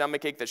with a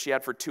stomach ache that she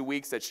had for 2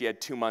 weeks, that she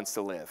had 2 months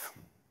to live.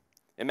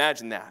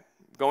 Imagine that.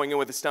 Going in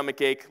with a stomach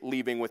ache,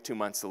 leaving with 2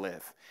 months to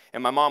live.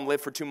 And my mom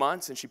lived for 2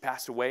 months, and she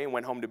passed away and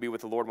went home to be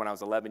with the Lord when I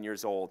was 11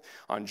 years old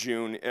on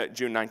June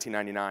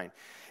 1999.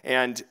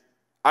 And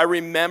I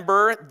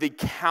remember the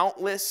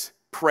countless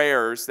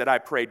prayers that I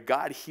prayed,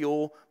 God,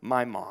 heal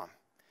my mom.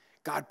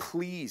 God,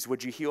 please,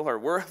 would you heal her?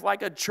 We're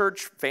like a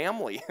church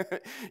family.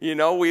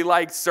 We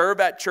like serve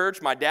at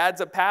church. My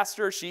dad's a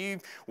pastor. She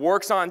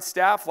works on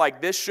staff.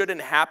 Like, this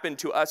shouldn't happen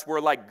to us. We're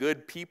like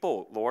good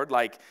people, Lord.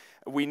 Like,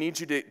 we need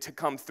you to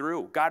come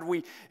through. God,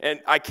 and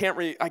I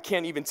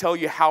can't even tell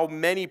you how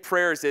many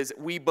prayers is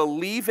we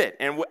believe it.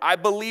 And I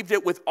believed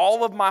it with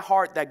all of my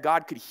heart that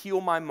God could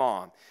heal my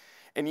mom.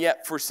 And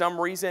yet, for some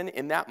reason,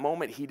 in that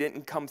moment, he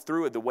didn't come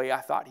through the way I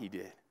thought he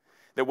did,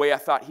 the way I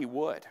thought he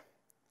would.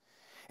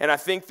 And I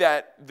think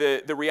that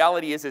the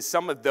reality is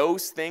some of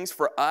those things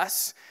for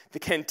us that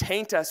can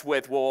taint us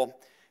with, well,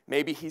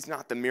 maybe he's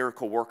not the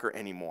miracle worker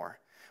anymore.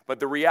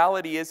 But the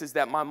reality is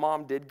that my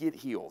mom did get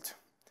healed.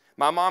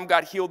 My mom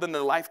got healed in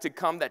the life to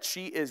come, that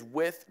she is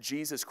with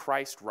Jesus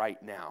Christ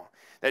right now.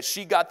 That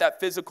she got that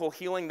physical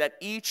healing that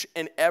each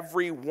and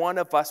every one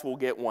of us will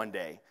get one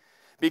day.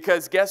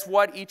 Because guess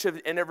what? Each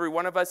and every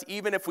one of us,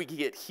 even if we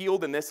get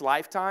healed in this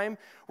lifetime,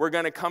 we're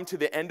going to come to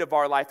the end of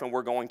our life and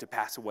we're going to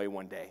pass away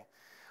one day.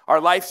 Our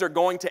lives are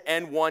going to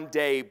end one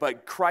day,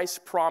 but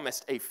Christ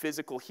promised a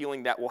physical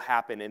healing that will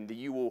happen, and that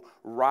you will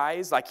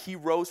rise like he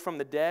rose from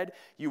the dead,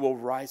 you will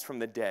rise from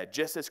the dead,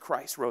 just as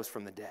Christ rose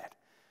from the dead.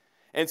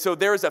 And so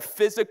there is a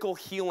physical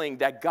healing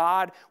that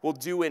God will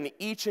do in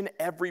each and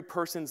every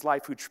person's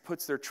life who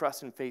puts their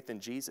trust and faith in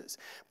Jesus.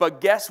 But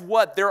guess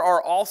what? There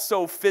are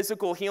also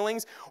physical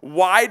healings.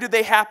 Why do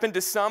they happen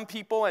to some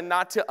people and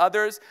not to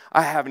others?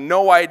 I have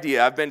no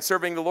idea. I've been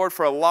serving the Lord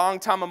for a long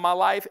time in my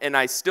life, and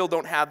I still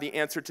don't have the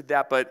answer to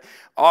that. But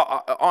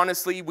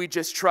honestly, we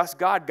just trust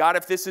God. God,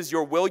 if this is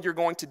your will, you're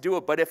going to do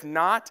it. But if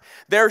not,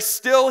 they're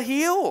still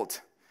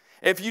healed.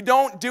 If you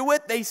don't do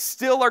it, they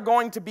still are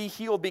going to be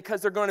healed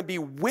because they're going to be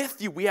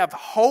with you. We have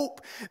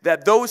hope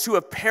that those who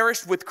have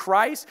perished with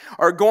Christ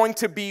are going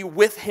to be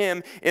with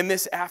him in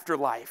this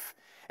afterlife.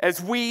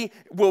 As we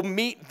will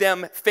meet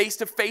them face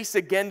to face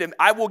again, and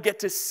I will get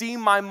to see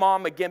my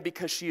mom again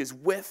because she is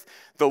with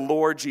the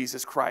Lord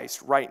Jesus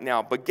Christ right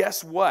now. But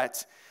guess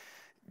what?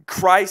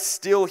 Christ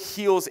still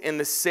heals in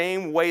the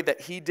same way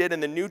that he did in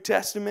the New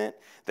Testament,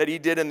 that he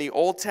did in the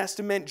Old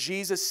Testament.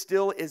 Jesus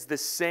still is the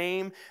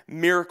same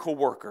miracle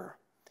worker.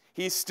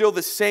 He's still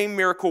the same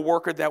miracle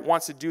worker that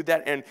wants to do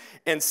that.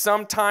 And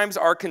sometimes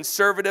our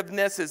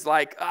conservativeness is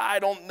like, I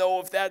don't know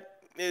if that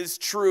is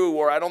true,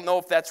 or I don't know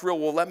if that's real.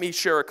 Well, let me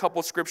share a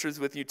couple scriptures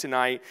with you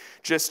tonight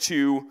just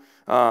to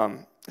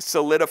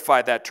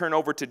solidify that. Turn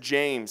over to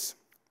James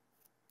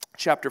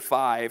chapter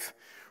 5.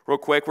 Real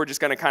quick, we're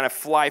just going to kind of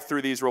fly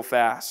through these real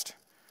fast.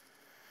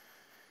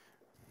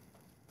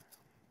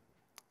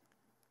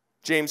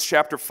 James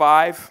chapter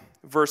 5,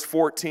 verse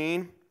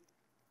 14.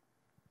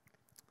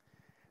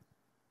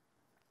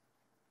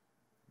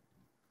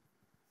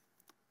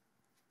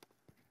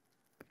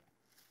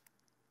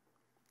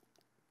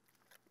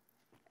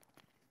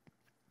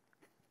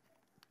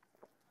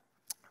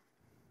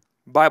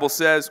 Bible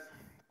says,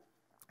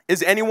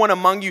 "Is anyone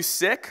among you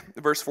sick?"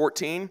 Verse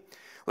 14.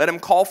 "Let him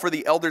call for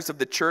the elders of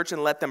the church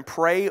and let them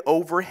pray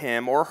over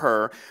him or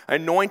her,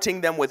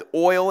 anointing them with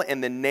oil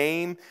in the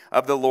name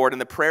of the Lord.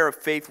 And the prayer of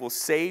faith will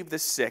save the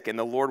sick, and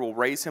the Lord will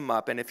raise him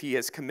up. And if he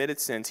has committed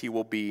sins, he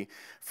will be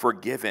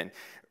forgiven."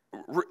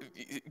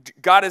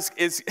 God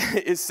is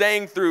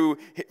saying through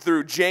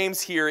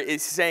James here,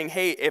 is saying,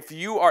 hey, if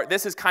you are,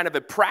 this is kind of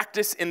a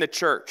practice in the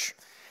church.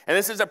 And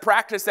this is a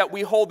practice that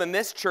we hold in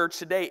this church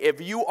today.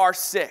 If you are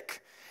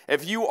sick,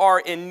 if you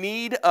are in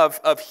need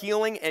of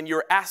healing and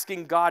you're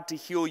asking God to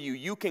heal you,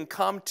 you can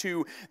come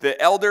to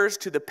the elders,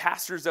 to the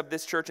pastors of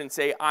this church and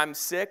say, I'm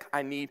sick,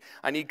 I need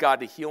God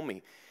to heal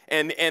me.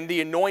 And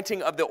the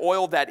anointing of the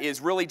oil that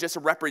is really just a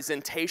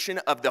representation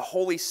of the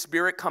Holy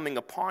Spirit coming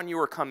upon you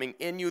or coming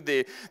in you,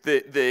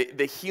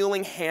 the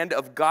healing hand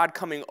of God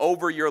coming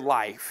over your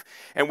life.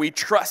 And we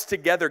trust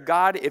together,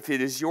 God, if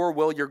it is your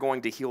will, you're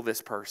going to heal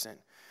this person.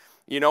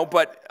 You know,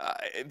 but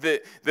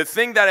the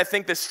thing that I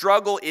think the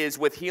struggle is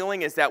with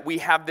healing is that we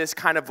have this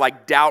kind of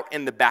like doubt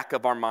in the back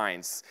of our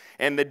minds.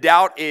 And the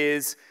doubt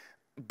is,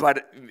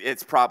 but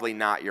it's probably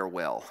not your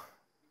will.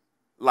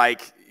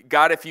 Like,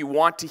 God, if you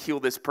want to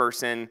heal this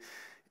person,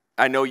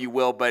 I know you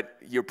will, but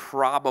you're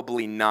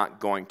probably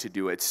not going to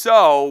do it.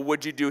 So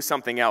would you do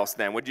something else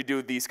then? Would you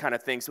do these kind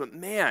of things? But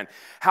man,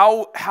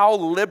 how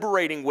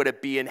liberating would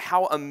it be and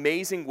how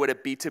amazing would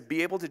it be to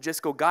be able to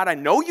just go, God, I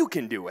know you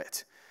can do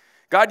it.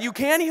 God, you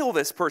can heal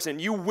this person.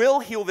 You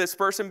will heal this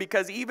person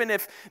because even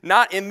if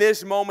not in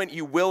this moment,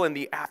 you will in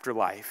the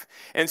afterlife.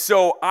 And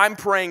so I'm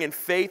praying in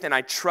faith and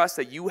I trust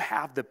that you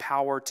have the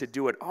power to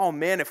do it. Oh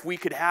man, if we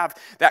could have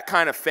that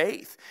kind of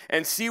faith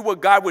and see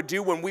what God would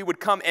do when we would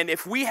come. And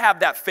if we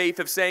have that faith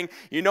of saying,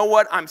 you know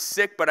what, I'm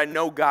sick, but I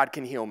know God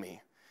can heal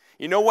me.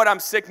 You know what, I'm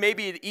sick,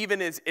 maybe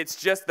it's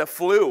just the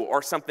flu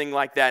or something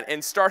like that.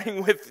 And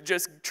starting with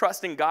just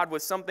trusting God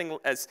with something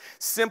as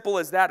simple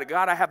as that.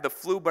 God, I have the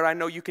flu, but I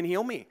know you can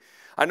heal me.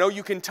 I know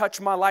you can touch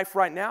my life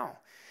right now.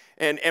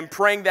 And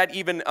praying that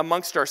even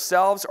amongst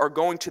ourselves or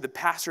going to the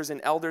pastors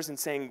and elders and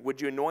saying, would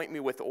you anoint me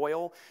with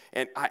oil?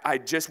 And I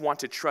just want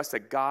to trust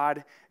that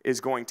God is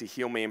going to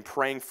heal me and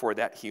praying for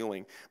that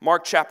healing.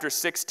 Mark chapter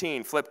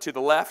 16, flip to the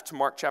left,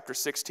 Mark chapter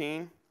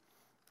 16.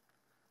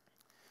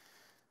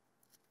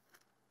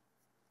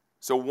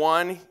 So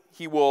one,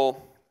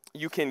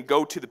 you can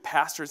go to the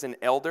pastors and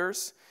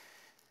elders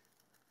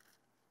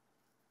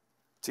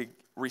to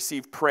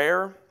receive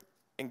prayer.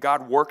 And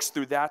God works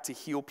through that to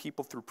heal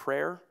people through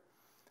prayer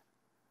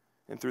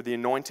and through the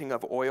anointing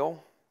of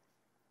oil.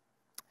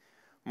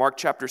 Mark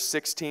chapter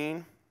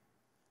 16.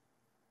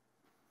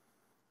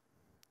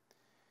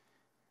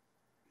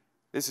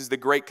 This is the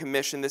Great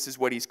Commission. This is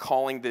what he's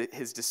calling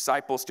his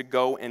disciples to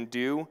go and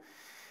do.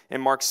 In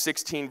Mark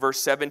 16,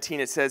 verse 17,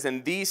 it says,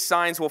 "And these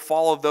signs will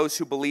follow those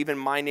who believe in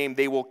my name.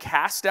 They will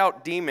cast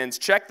out demons."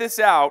 Check this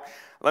out.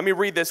 Let me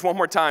read this one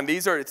more time.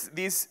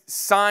 These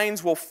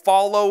signs will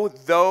follow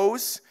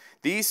those.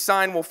 These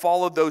signs will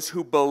follow those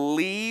who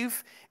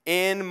believe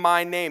in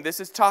my name. This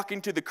is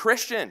talking to the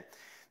Christian.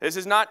 This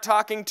is not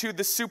talking to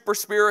the super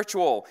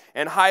spiritual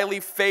and highly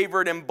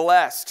favored and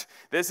blessed.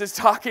 This is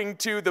talking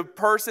to the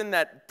person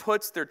that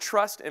puts their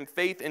trust and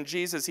faith in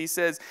Jesus. He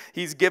says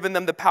he's given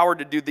them the power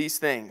to do these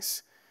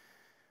things.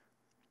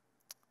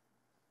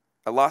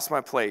 I lost my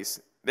place.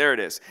 There it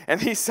is.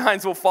 "And these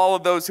signs will follow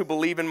those who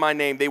believe in my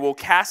name. They will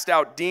cast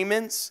out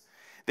demons.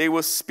 They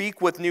will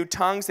speak with new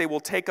tongues. They will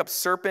take up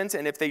serpents,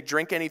 and if they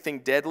drink anything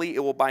deadly, it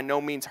will by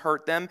no means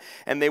hurt them.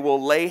 And they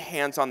will lay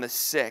hands on the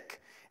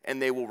sick,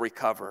 and they will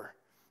recover.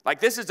 Like,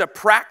 this is a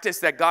practice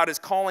that God is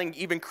calling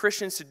even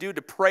Christians to do,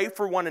 to pray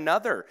for one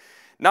another.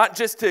 Not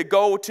just to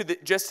go to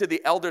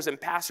the elders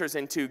and pastors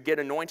and to get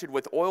anointed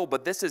with oil,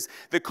 but this is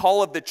the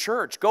call of the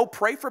church. Go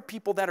pray for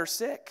people that are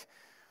sick.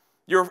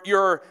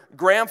 Your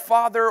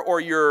grandfather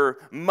or your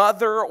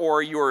mother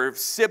or your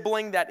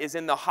sibling that is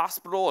in the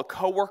hospital, a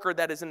coworker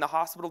that is in the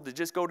hospital, to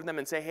just go to them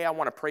and say, hey, I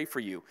want to pray for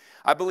you.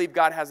 I believe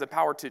God has the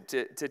power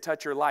to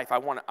touch your life.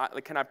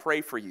 Can I pray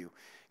for you?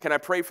 Can I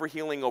pray for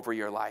healing over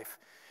your life?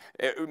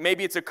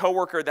 Maybe it's a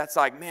coworker that's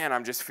like, man,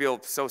 I just feel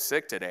so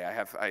sick today.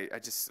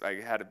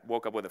 I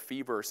woke up with a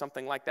fever or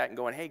something like that, and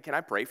going, hey, can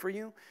I pray for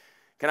you?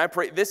 Can I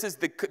pray? This is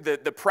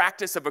the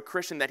practice of a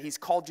Christian that he's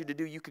called you to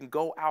do. You can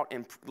go out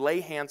and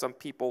lay hands on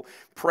people,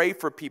 pray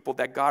for people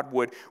that God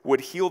would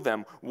heal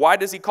them. Why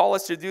does he call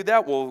us to do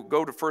that? We'll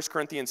go to 1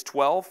 Corinthians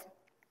 12,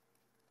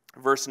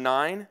 verse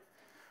 9.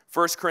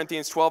 1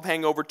 Corinthians 12,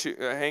 hang over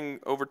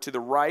to the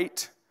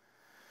right.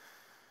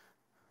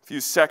 A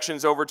few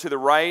sections over to the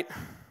right.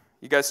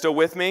 You guys still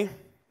with me?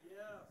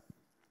 Yeah.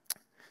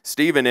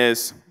 Stephen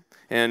is,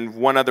 and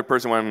one other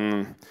person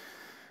went,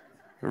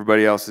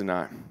 everybody else is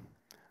not.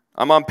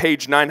 I'm on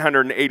page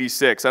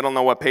 986. I don't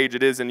know what page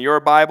it is in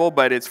your Bible,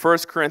 but it's 1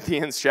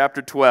 Corinthians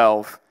chapter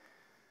 12,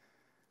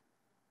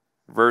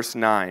 verse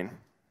 9.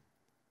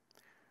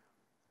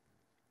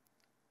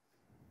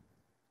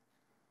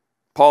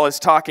 Paul is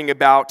talking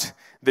about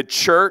the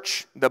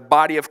church, the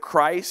body of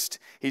Christ.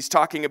 He's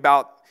talking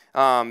about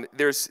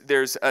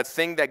there's a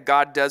thing that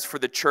God does for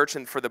the church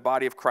and for the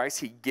body of Christ.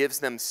 He gives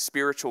them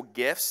spiritual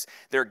gifts.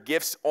 They're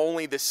gifts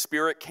only the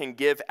Spirit can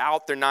give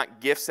out. They're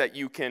not gifts that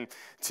you can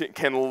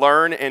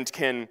learn and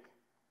can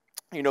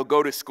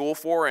go to school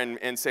for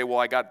and say, well,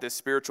 I got this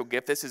spiritual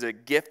gift. This is a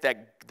gift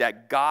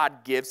that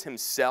God gives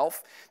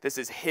himself. This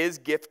is his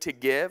gift to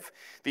give.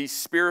 These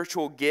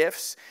spiritual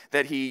gifts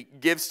that he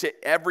gives to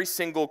every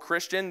single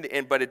Christian,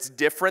 but it's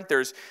different.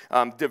 There's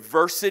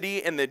diversity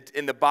in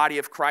the body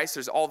of Christ.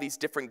 There's all these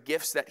different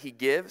gifts that he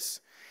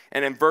gives.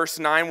 And in verse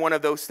 9, one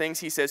of those things,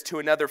 he says, to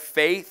another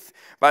faith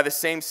by the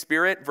same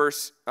Spirit.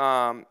 Verse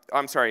 9,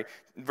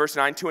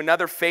 to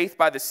another faith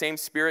by the same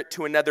Spirit,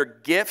 to another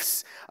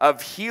gifts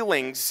of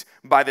healings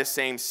by the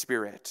same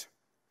Spirit.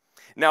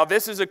 Now,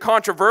 this is a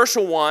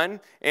controversial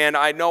one, and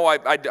I know I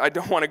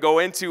don't want to go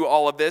into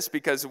all of this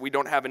because we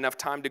don't have enough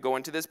time to go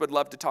into this, but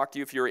love to talk to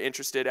you if you're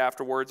interested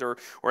afterwards or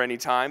any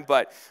time.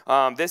 But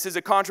this is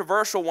a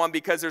controversial one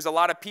because there's a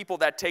lot of people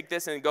that take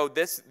this and go,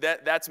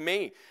 that's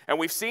me. And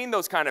we've seen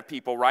those kind of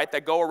people, right,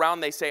 that go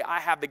around, they say,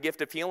 I have the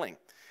gift of healing.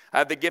 I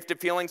have the gift of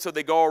healing, so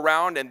they go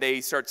around and they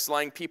start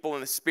slaying people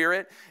in the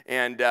spirit,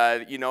 and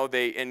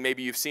and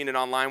maybe you've seen it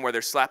online where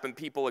they're slapping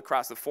people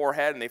across the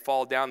forehead, and they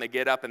fall down, they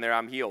get up, and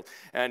I'm healed.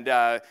 And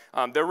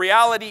the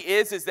reality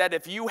is that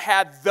if you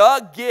had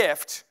the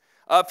gift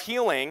of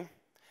healing,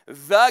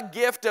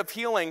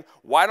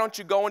 why don't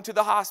you go into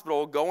the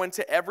hospital, go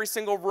into every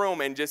single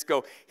room, and just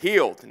go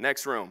healed,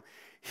 next room,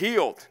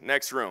 healed,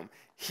 next room.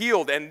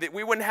 Healed, and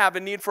we wouldn't have a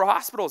need for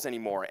hospitals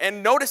anymore.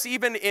 And notice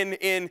even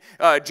in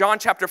John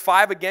chapter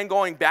 5, again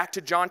going back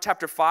to John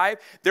chapter 5,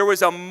 there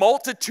was a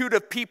multitude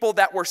of people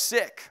that were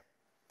sick.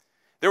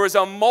 There was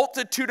a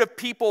multitude of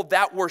people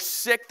that were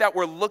sick that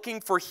were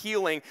looking for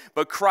healing,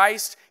 but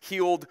Christ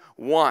healed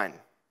one.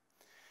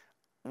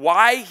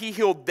 Why he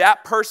healed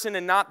that person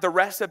and not the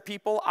rest of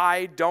people,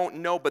 I don't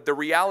know. But the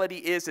reality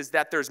is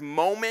that there's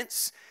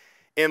moments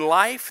in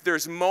life,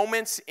 there's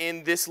moments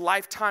in this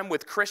lifetime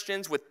with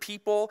Christians, with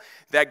people,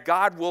 that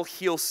God will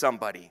heal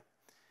somebody.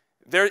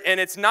 And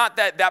it's not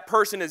that that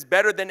person is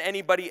better than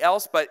anybody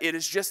else, but it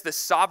is just the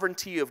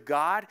sovereignty of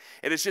God.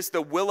 It is just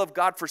the will of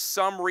God. For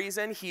some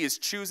reason, he is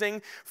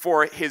choosing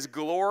for his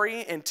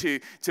glory and to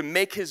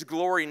make his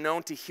glory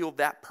known to heal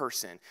that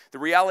person. The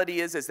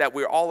reality is that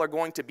we all are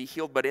going to be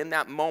healed, but in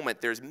that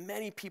moment, there's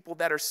many people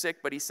that are sick,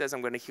 but he says,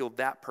 I'm going to heal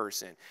that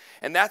person.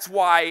 And that's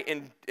why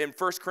in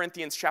 1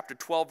 Corinthians chapter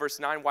 12, verse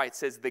 9, why it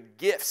says the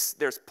gifts,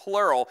 there's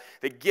plural,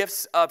 the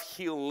gifts of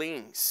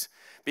healings.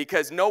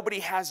 Because nobody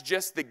has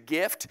just the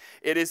gift.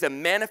 It is a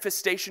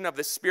manifestation of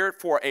the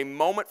Spirit for a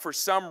moment. For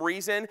some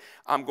reason,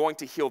 I'm going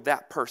to heal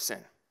that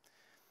person.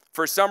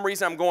 For some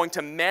reason, I'm going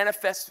to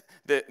manifest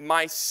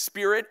my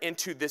Spirit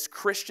into this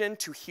Christian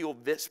to heal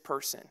this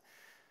person.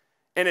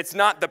 And it's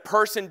not the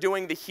person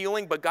doing the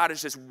healing, but God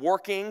is just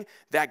working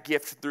that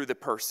gift through the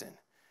person.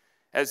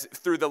 As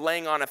through the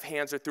laying on of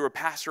hands or through a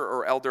pastor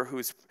or elder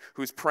who's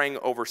praying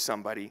over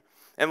somebody.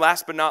 And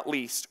last but not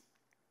least,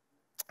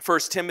 1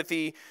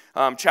 Timothy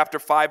chapter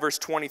 5, verse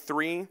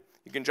 23.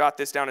 You can jot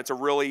this down. It's a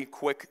really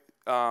quick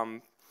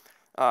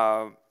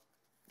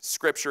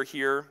scripture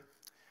here.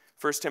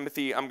 1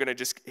 Timothy, I'm going to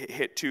just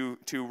hit two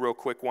real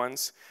quick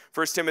ones.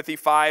 1 Timothy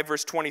 5,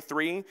 verse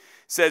 23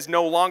 says,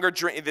 no longer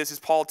drink, this is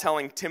Paul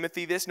telling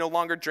Timothy this, no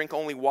longer drink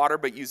only water,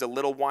 but use a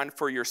little wine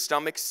for your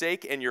stomach's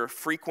sake and your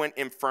frequent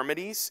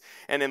infirmities.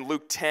 And in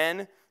Luke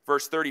 10,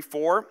 verse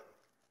 34,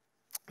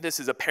 This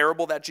is a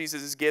parable that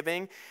Jesus is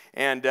giving,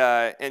 and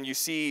you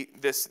see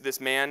this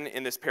man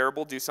in this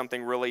parable do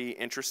something really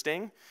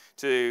interesting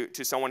to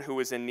someone who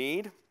is in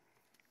need.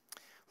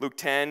 Luke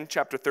 10,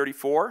 chapter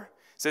 34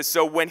 says,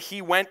 so when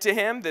he went to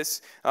him,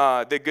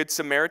 the Good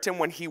Samaritan,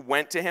 when he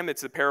went to him,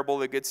 it's the parable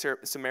of the Good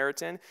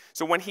Samaritan.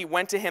 So when he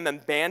went to him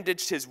and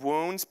bandaged his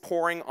wounds,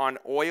 pouring on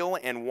oil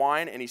and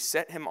wine, and he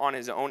set him on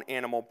his own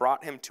animal,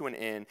 brought him to an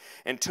inn,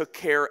 and took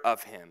care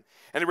of him.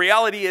 And the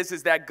reality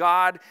is that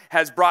God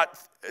has brought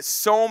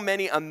so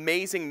many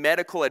amazing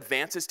medical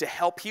advances to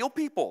help heal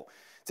people,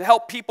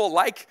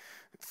 like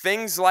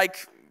things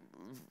like,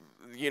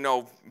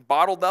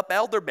 bottled up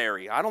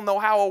elderberry. I don't know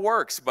how it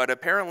works, but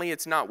apparently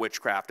it's not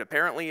witchcraft.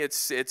 Apparently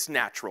it's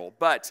natural.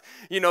 But,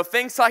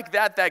 things like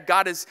that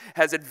God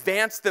has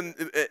advanced the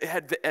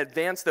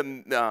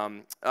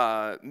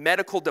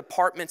medical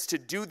departments to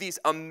do these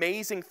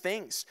amazing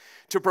things,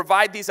 to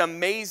provide these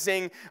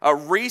amazing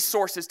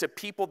resources to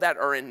people that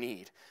are in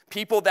need,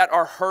 people that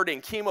are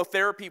hurting,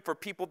 chemotherapy for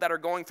people that are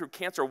going through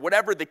cancer,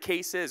 whatever the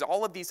case is,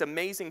 all of these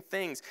amazing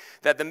things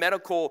that the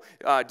medical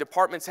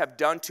departments have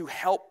done to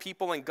help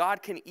people, and God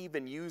can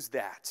even use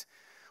that.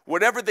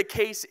 Whatever the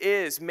case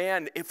is,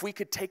 man, if we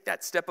could take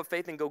that step of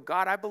faith and go,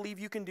 God, I believe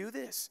you can do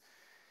this.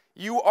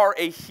 You are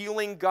a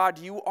healing God.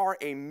 You are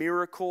a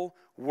miracle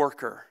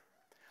worker.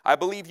 I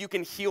believe you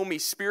can heal me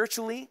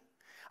spiritually.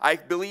 I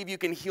believe you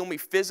can heal me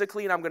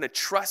physically, and I'm going to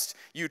trust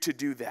you to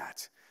do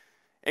that.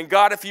 And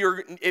God,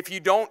 if you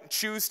don't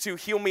choose to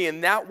heal me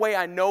in that way,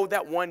 I know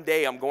that one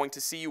day I'm going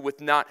to see you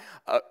with not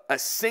a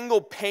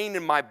single pain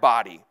in my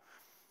body,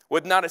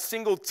 with not a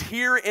single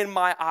tear in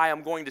my eye.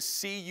 I'm going to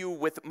see you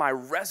with my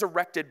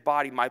resurrected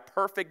body, my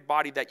perfect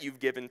body that you've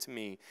given to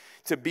me,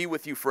 to be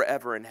with you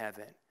forever in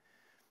heaven.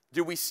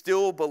 Do we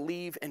still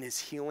believe in his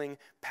healing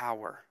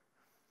power?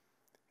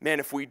 Man,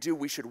 if we do,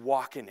 we should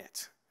walk in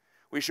it.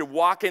 We should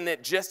walk in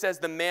it just as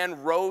the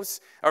man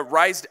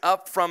rised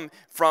up from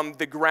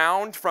the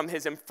ground, from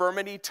his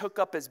infirmity, took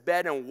up his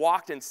bed and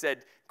walked and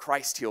said,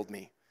 Christ healed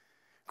me.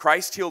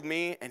 Christ healed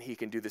me, and he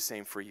can do the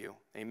same for you.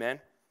 Amen?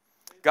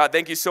 God,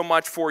 thank you so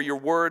much for your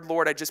word,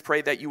 Lord. I just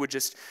pray that you would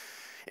just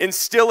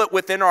instill it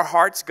within our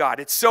hearts, God.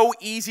 It's so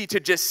easy to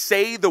just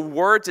say the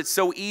words. It's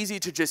so easy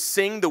to just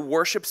sing the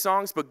worship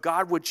songs. But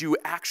God, would you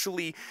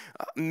actually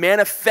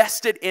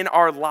manifest it in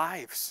our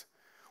lives?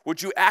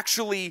 Would you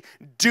actually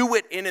do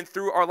it in and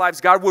through our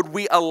lives? God, would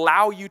we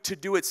allow you to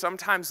do it?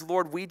 Sometimes,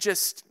 Lord,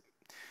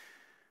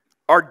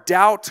 our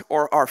doubt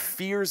or our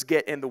fears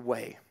get in the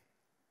way.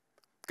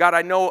 God,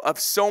 I know of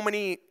so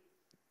many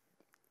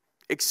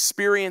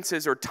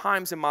experiences or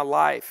times in my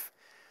life,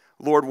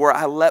 Lord, where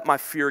I let my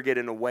fear get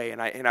in the way.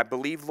 And I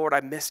believe, Lord, I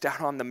missed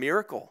out on the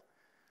miracle.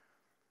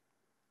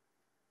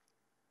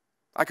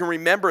 I can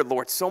remember,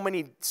 Lord, so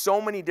many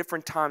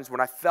different times when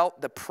I felt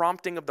the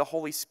prompting of the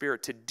Holy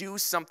Spirit to do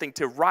something,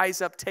 to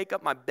rise up, take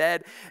up my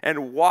bed,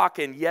 and walk,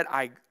 and yet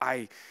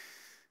I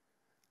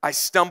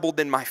stumbled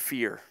in my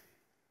fear.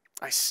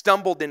 I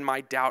stumbled in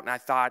my doubt, and I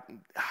thought,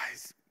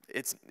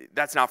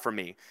 that's not for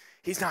me.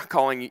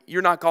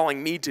 You're not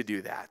calling me to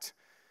do that.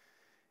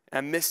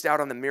 And I missed out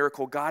on the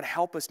miracle. God,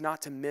 help us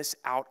not to miss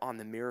out on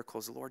the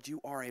miracles. Lord, you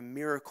are a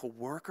miracle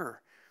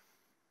worker.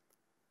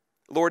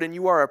 Lord, and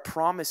you are a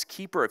promise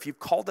keeper. If you've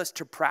called us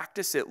to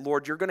practice it,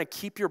 Lord, you're going to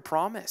keep your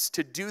promise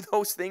to do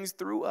those things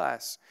through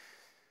us.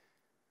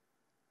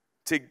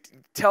 To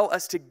tell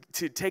us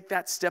to take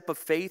that step of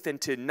faith and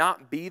to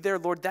not be there,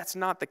 Lord, that's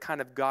not the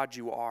kind of God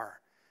you are.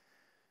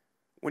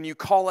 When you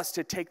call us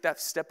to take that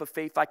step of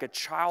faith like a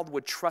child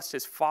would trust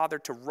his father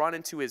to run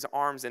into his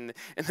arms in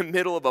the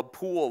middle of a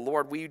pool,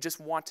 Lord, we just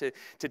want to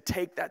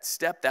take that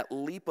step, that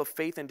leap of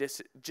faith, and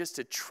just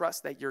to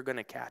trust that you're going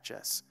to catch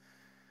us.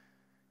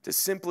 To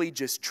simply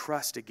just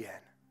trust again.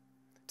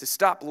 To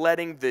stop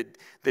letting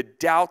the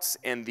doubts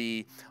and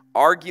the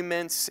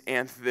arguments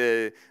and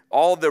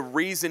all the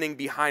reasoning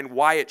behind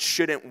why it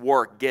shouldn't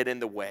work get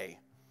in the way.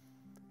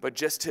 But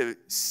just to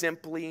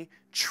simply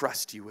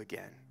trust you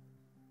again.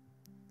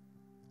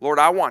 Lord,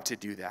 I want to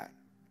do that.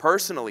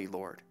 Personally,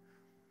 Lord.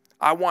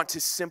 I want to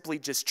simply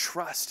just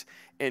trust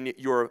in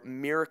your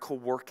miracle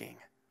working.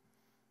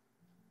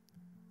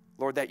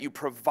 Lord, that you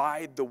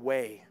provide the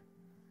way.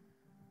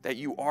 That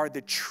you are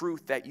the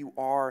truth, that you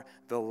are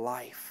the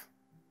life.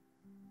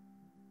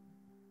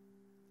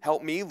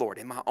 Help me, Lord,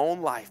 in my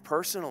own life,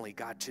 personally,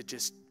 God, to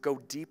just go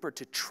deeper,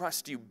 to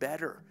trust you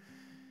better,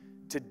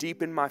 to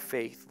deepen my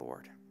faith,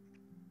 Lord.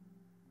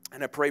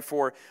 And I pray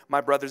for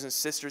my brothers and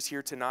sisters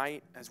here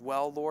tonight as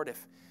well, Lord,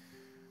 if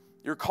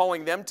you're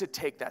calling them to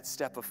take that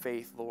step of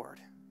faith, Lord.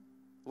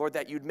 Lord,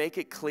 that you'd make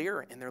it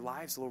clear in their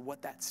lives, Lord,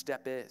 what that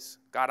step is.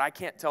 God, I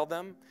can't tell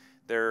them.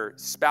 Their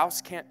spouse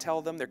can't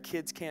tell them. Their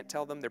kids can't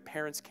tell them. Their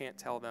parents can't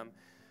tell them.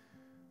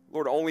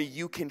 Lord, only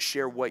you can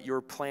share what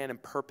your plan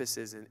and purpose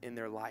is in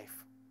their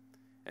life.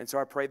 And so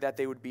I pray that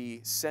they would be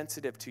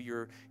sensitive to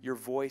your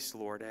voice,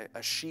 Lord.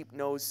 A sheep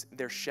knows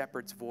their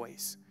shepherd's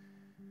voice.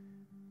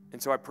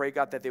 And so I pray,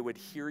 God, that they would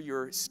hear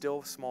your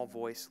still small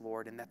voice,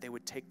 Lord, and that they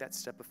would take that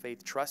step of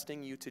faith,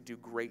 trusting you to do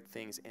great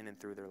things in and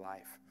through their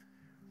life.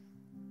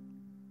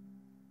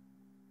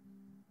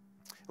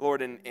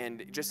 Lord,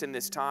 and just in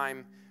this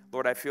time,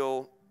 Lord, I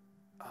feel,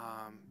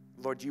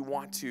 Lord, you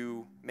want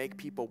to make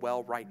people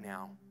well right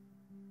now.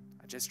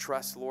 I just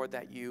trust, Lord,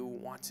 that you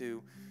want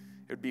to.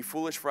 It would be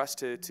foolish for us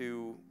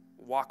to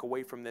walk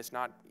away from this,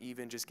 not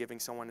even just giving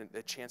someone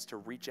a chance to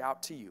reach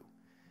out to you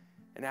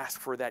and ask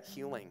for that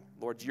healing.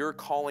 Lord, you're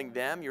calling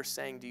them. You're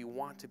saying, do you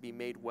want to be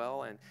made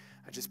well? And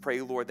I just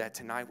pray, Lord, that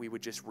tonight we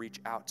would just reach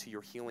out to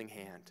your healing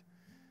hand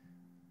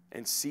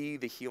and see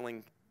the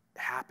healing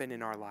happen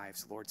in our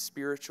lives, Lord,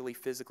 spiritually,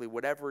 physically,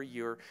 whatever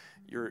you're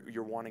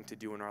wanting to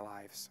do in our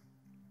lives.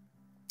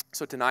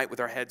 So tonight, with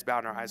our heads bowed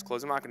and our eyes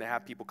closed, I'm not going to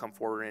have people come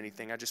forward or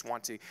anything. I just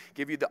want to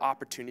give you the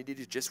opportunity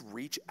to just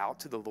reach out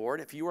to the Lord.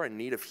 If you are in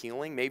need of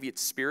healing, maybe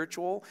it's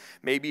spiritual,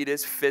 maybe it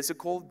is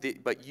physical,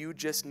 but you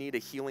just need a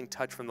healing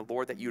touch from the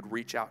Lord, that you would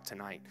reach out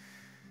tonight.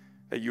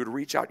 That you would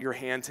reach out your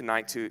hand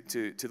tonight to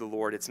the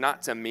Lord. It's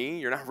not to me.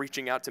 You're not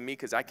reaching out to me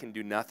because I can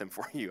do nothing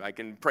for you. I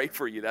can pray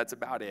for you. That's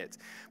about it.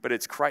 But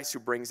it's Christ who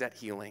brings that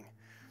healing.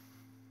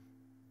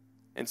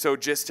 And so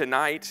just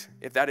tonight,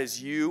 if that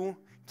is you,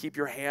 keep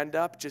your hand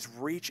up. Just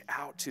reach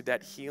out to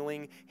that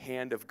healing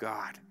hand of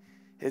God.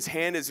 His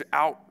hand is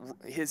out.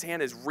 His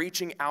hand is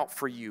reaching out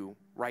for you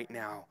right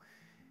now,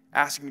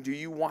 asking, do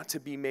you want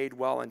to be made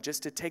well? And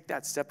just to take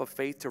that step of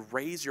faith to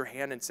raise your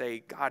hand and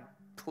say, God,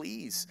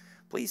 please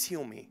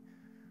heal me.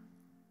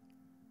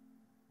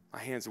 My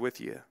hand's with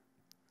you.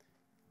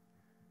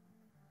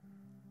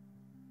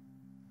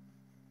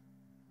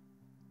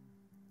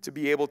 To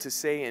be able to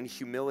say in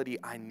humility,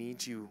 I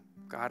need you.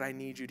 God, I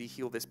need you to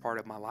heal this part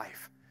of my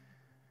life.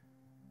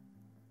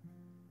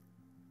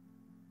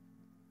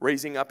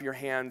 Raising up your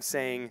hand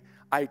saying,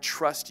 I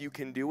trust you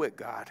can do it,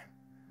 God.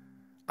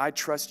 I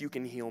trust you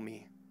can heal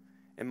me.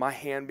 And my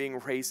hand being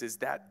raised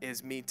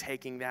is me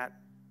taking that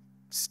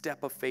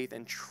step of faith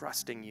and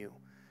trusting you.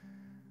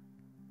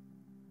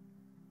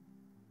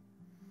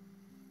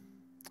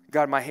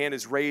 God, my hand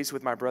is raised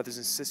with my brothers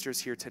and sisters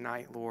here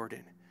tonight, Lord.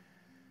 And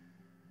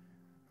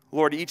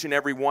Lord, each and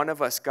every one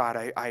of us,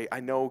 God, I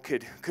know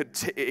could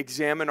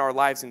examine our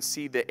lives and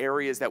see the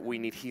areas that we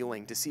need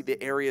healing, to see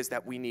the areas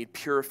that we need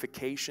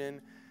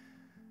purification.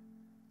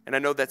 And I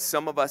know that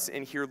some of us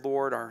in here,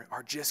 Lord,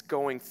 are just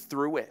going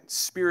through it.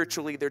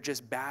 Spiritually, they're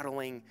just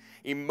battling.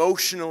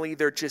 Emotionally,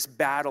 they're just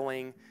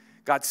battling.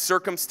 God's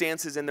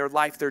circumstances in their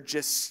life, they're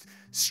just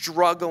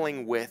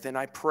struggling with. And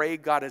I pray,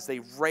 God, as they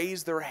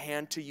raise their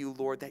hand to you,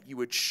 Lord, that you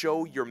would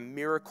show your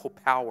miracle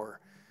power,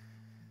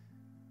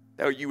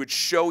 that you would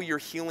show your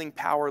healing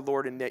power,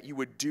 Lord, and that you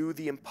would do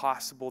the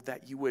impossible,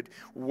 that you would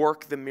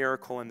work the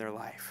miracle in their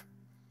life.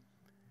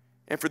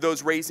 And for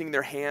those raising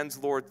their hands,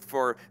 Lord,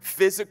 for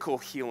physical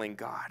healing,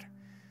 God,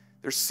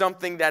 there's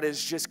something that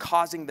is just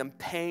causing them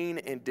pain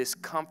and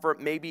discomfort.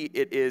 Maybe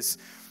it is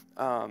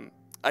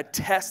a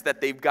test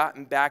that they've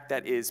gotten back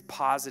that is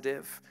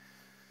positive.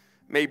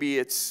 Maybe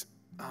it's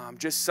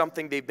just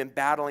something they've been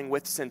battling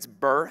with since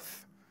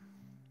birth.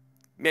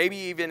 Maybe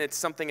even it's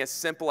something as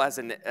simple as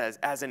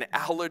an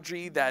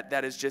allergy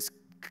that is just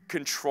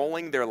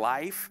controlling their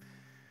life.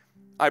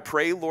 I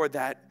pray, Lord,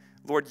 that,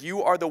 Lord,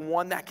 you are the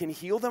one that can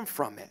heal them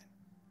from it.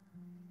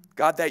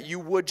 God, that you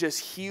would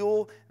just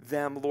heal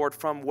them, Lord,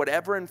 from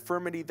whatever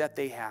infirmity that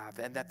they have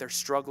and that they're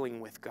struggling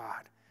with,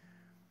 God.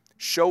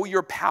 Show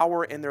your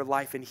power in their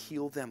life and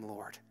heal them,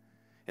 Lord,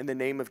 in the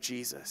name of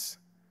Jesus.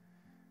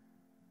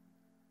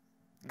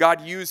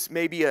 God, use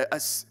maybe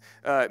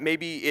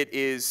maybe it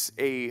is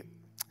a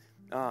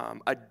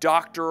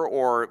doctor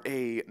or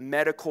a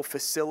medical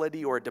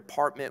facility or a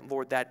department,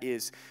 Lord, that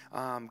is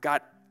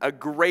got a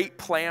great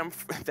plan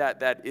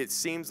that it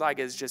seems like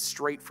is just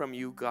straight from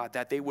you, God,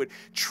 that they would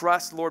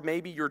trust, Lord,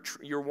 maybe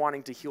you're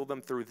wanting to heal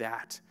them through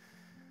that.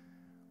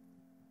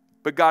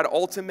 But God,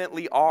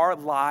 ultimately, our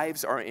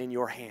lives are in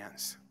your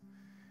hands.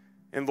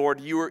 And Lord,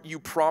 you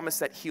promise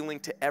that healing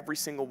to every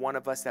single one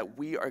of us, that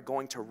we are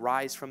going to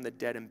rise from the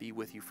dead and be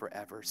with you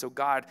forever. So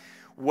God,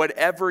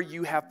 whatever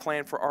you have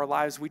planned for our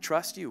lives, we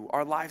trust you.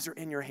 Our lives are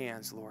in your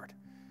hands, Lord.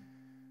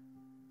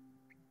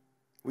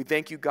 We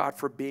thank you, God,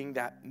 for being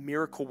that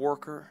miracle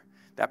worker,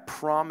 that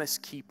promise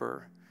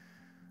keeper.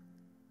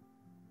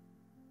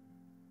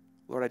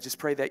 Lord, I just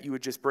pray that you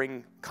would just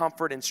bring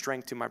comfort and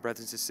strength to my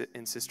brothers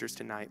and sisters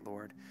tonight,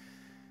 Lord.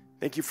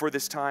 Thank you for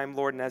this time,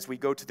 Lord, and as we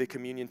go to the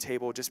communion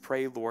table, just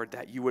pray, Lord,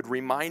 that you would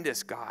remind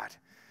us, God,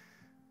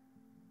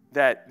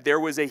 that there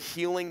was a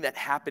healing that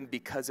happened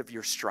because of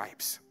your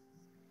stripes.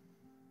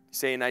 You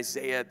say in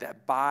Isaiah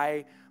that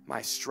by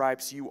my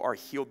stripes you are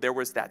healed. There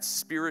was that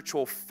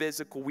spiritual,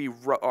 physical, we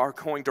are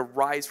going to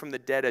rise from the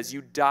dead as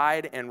you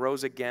died and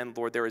rose again,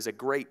 Lord. There is a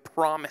great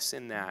promise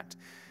in that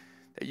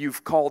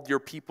you've called your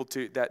people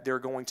to, that they're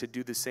going to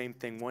do the same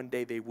thing. One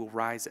day they will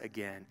rise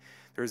again.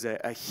 There's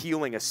a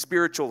healing, a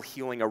spiritual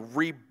healing, a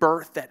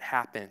rebirth that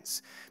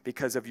happens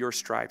because of your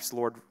stripes.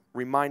 Lord,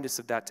 remind us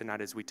of that tonight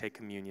as we take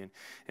communion.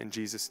 In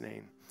Jesus'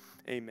 name,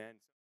 amen.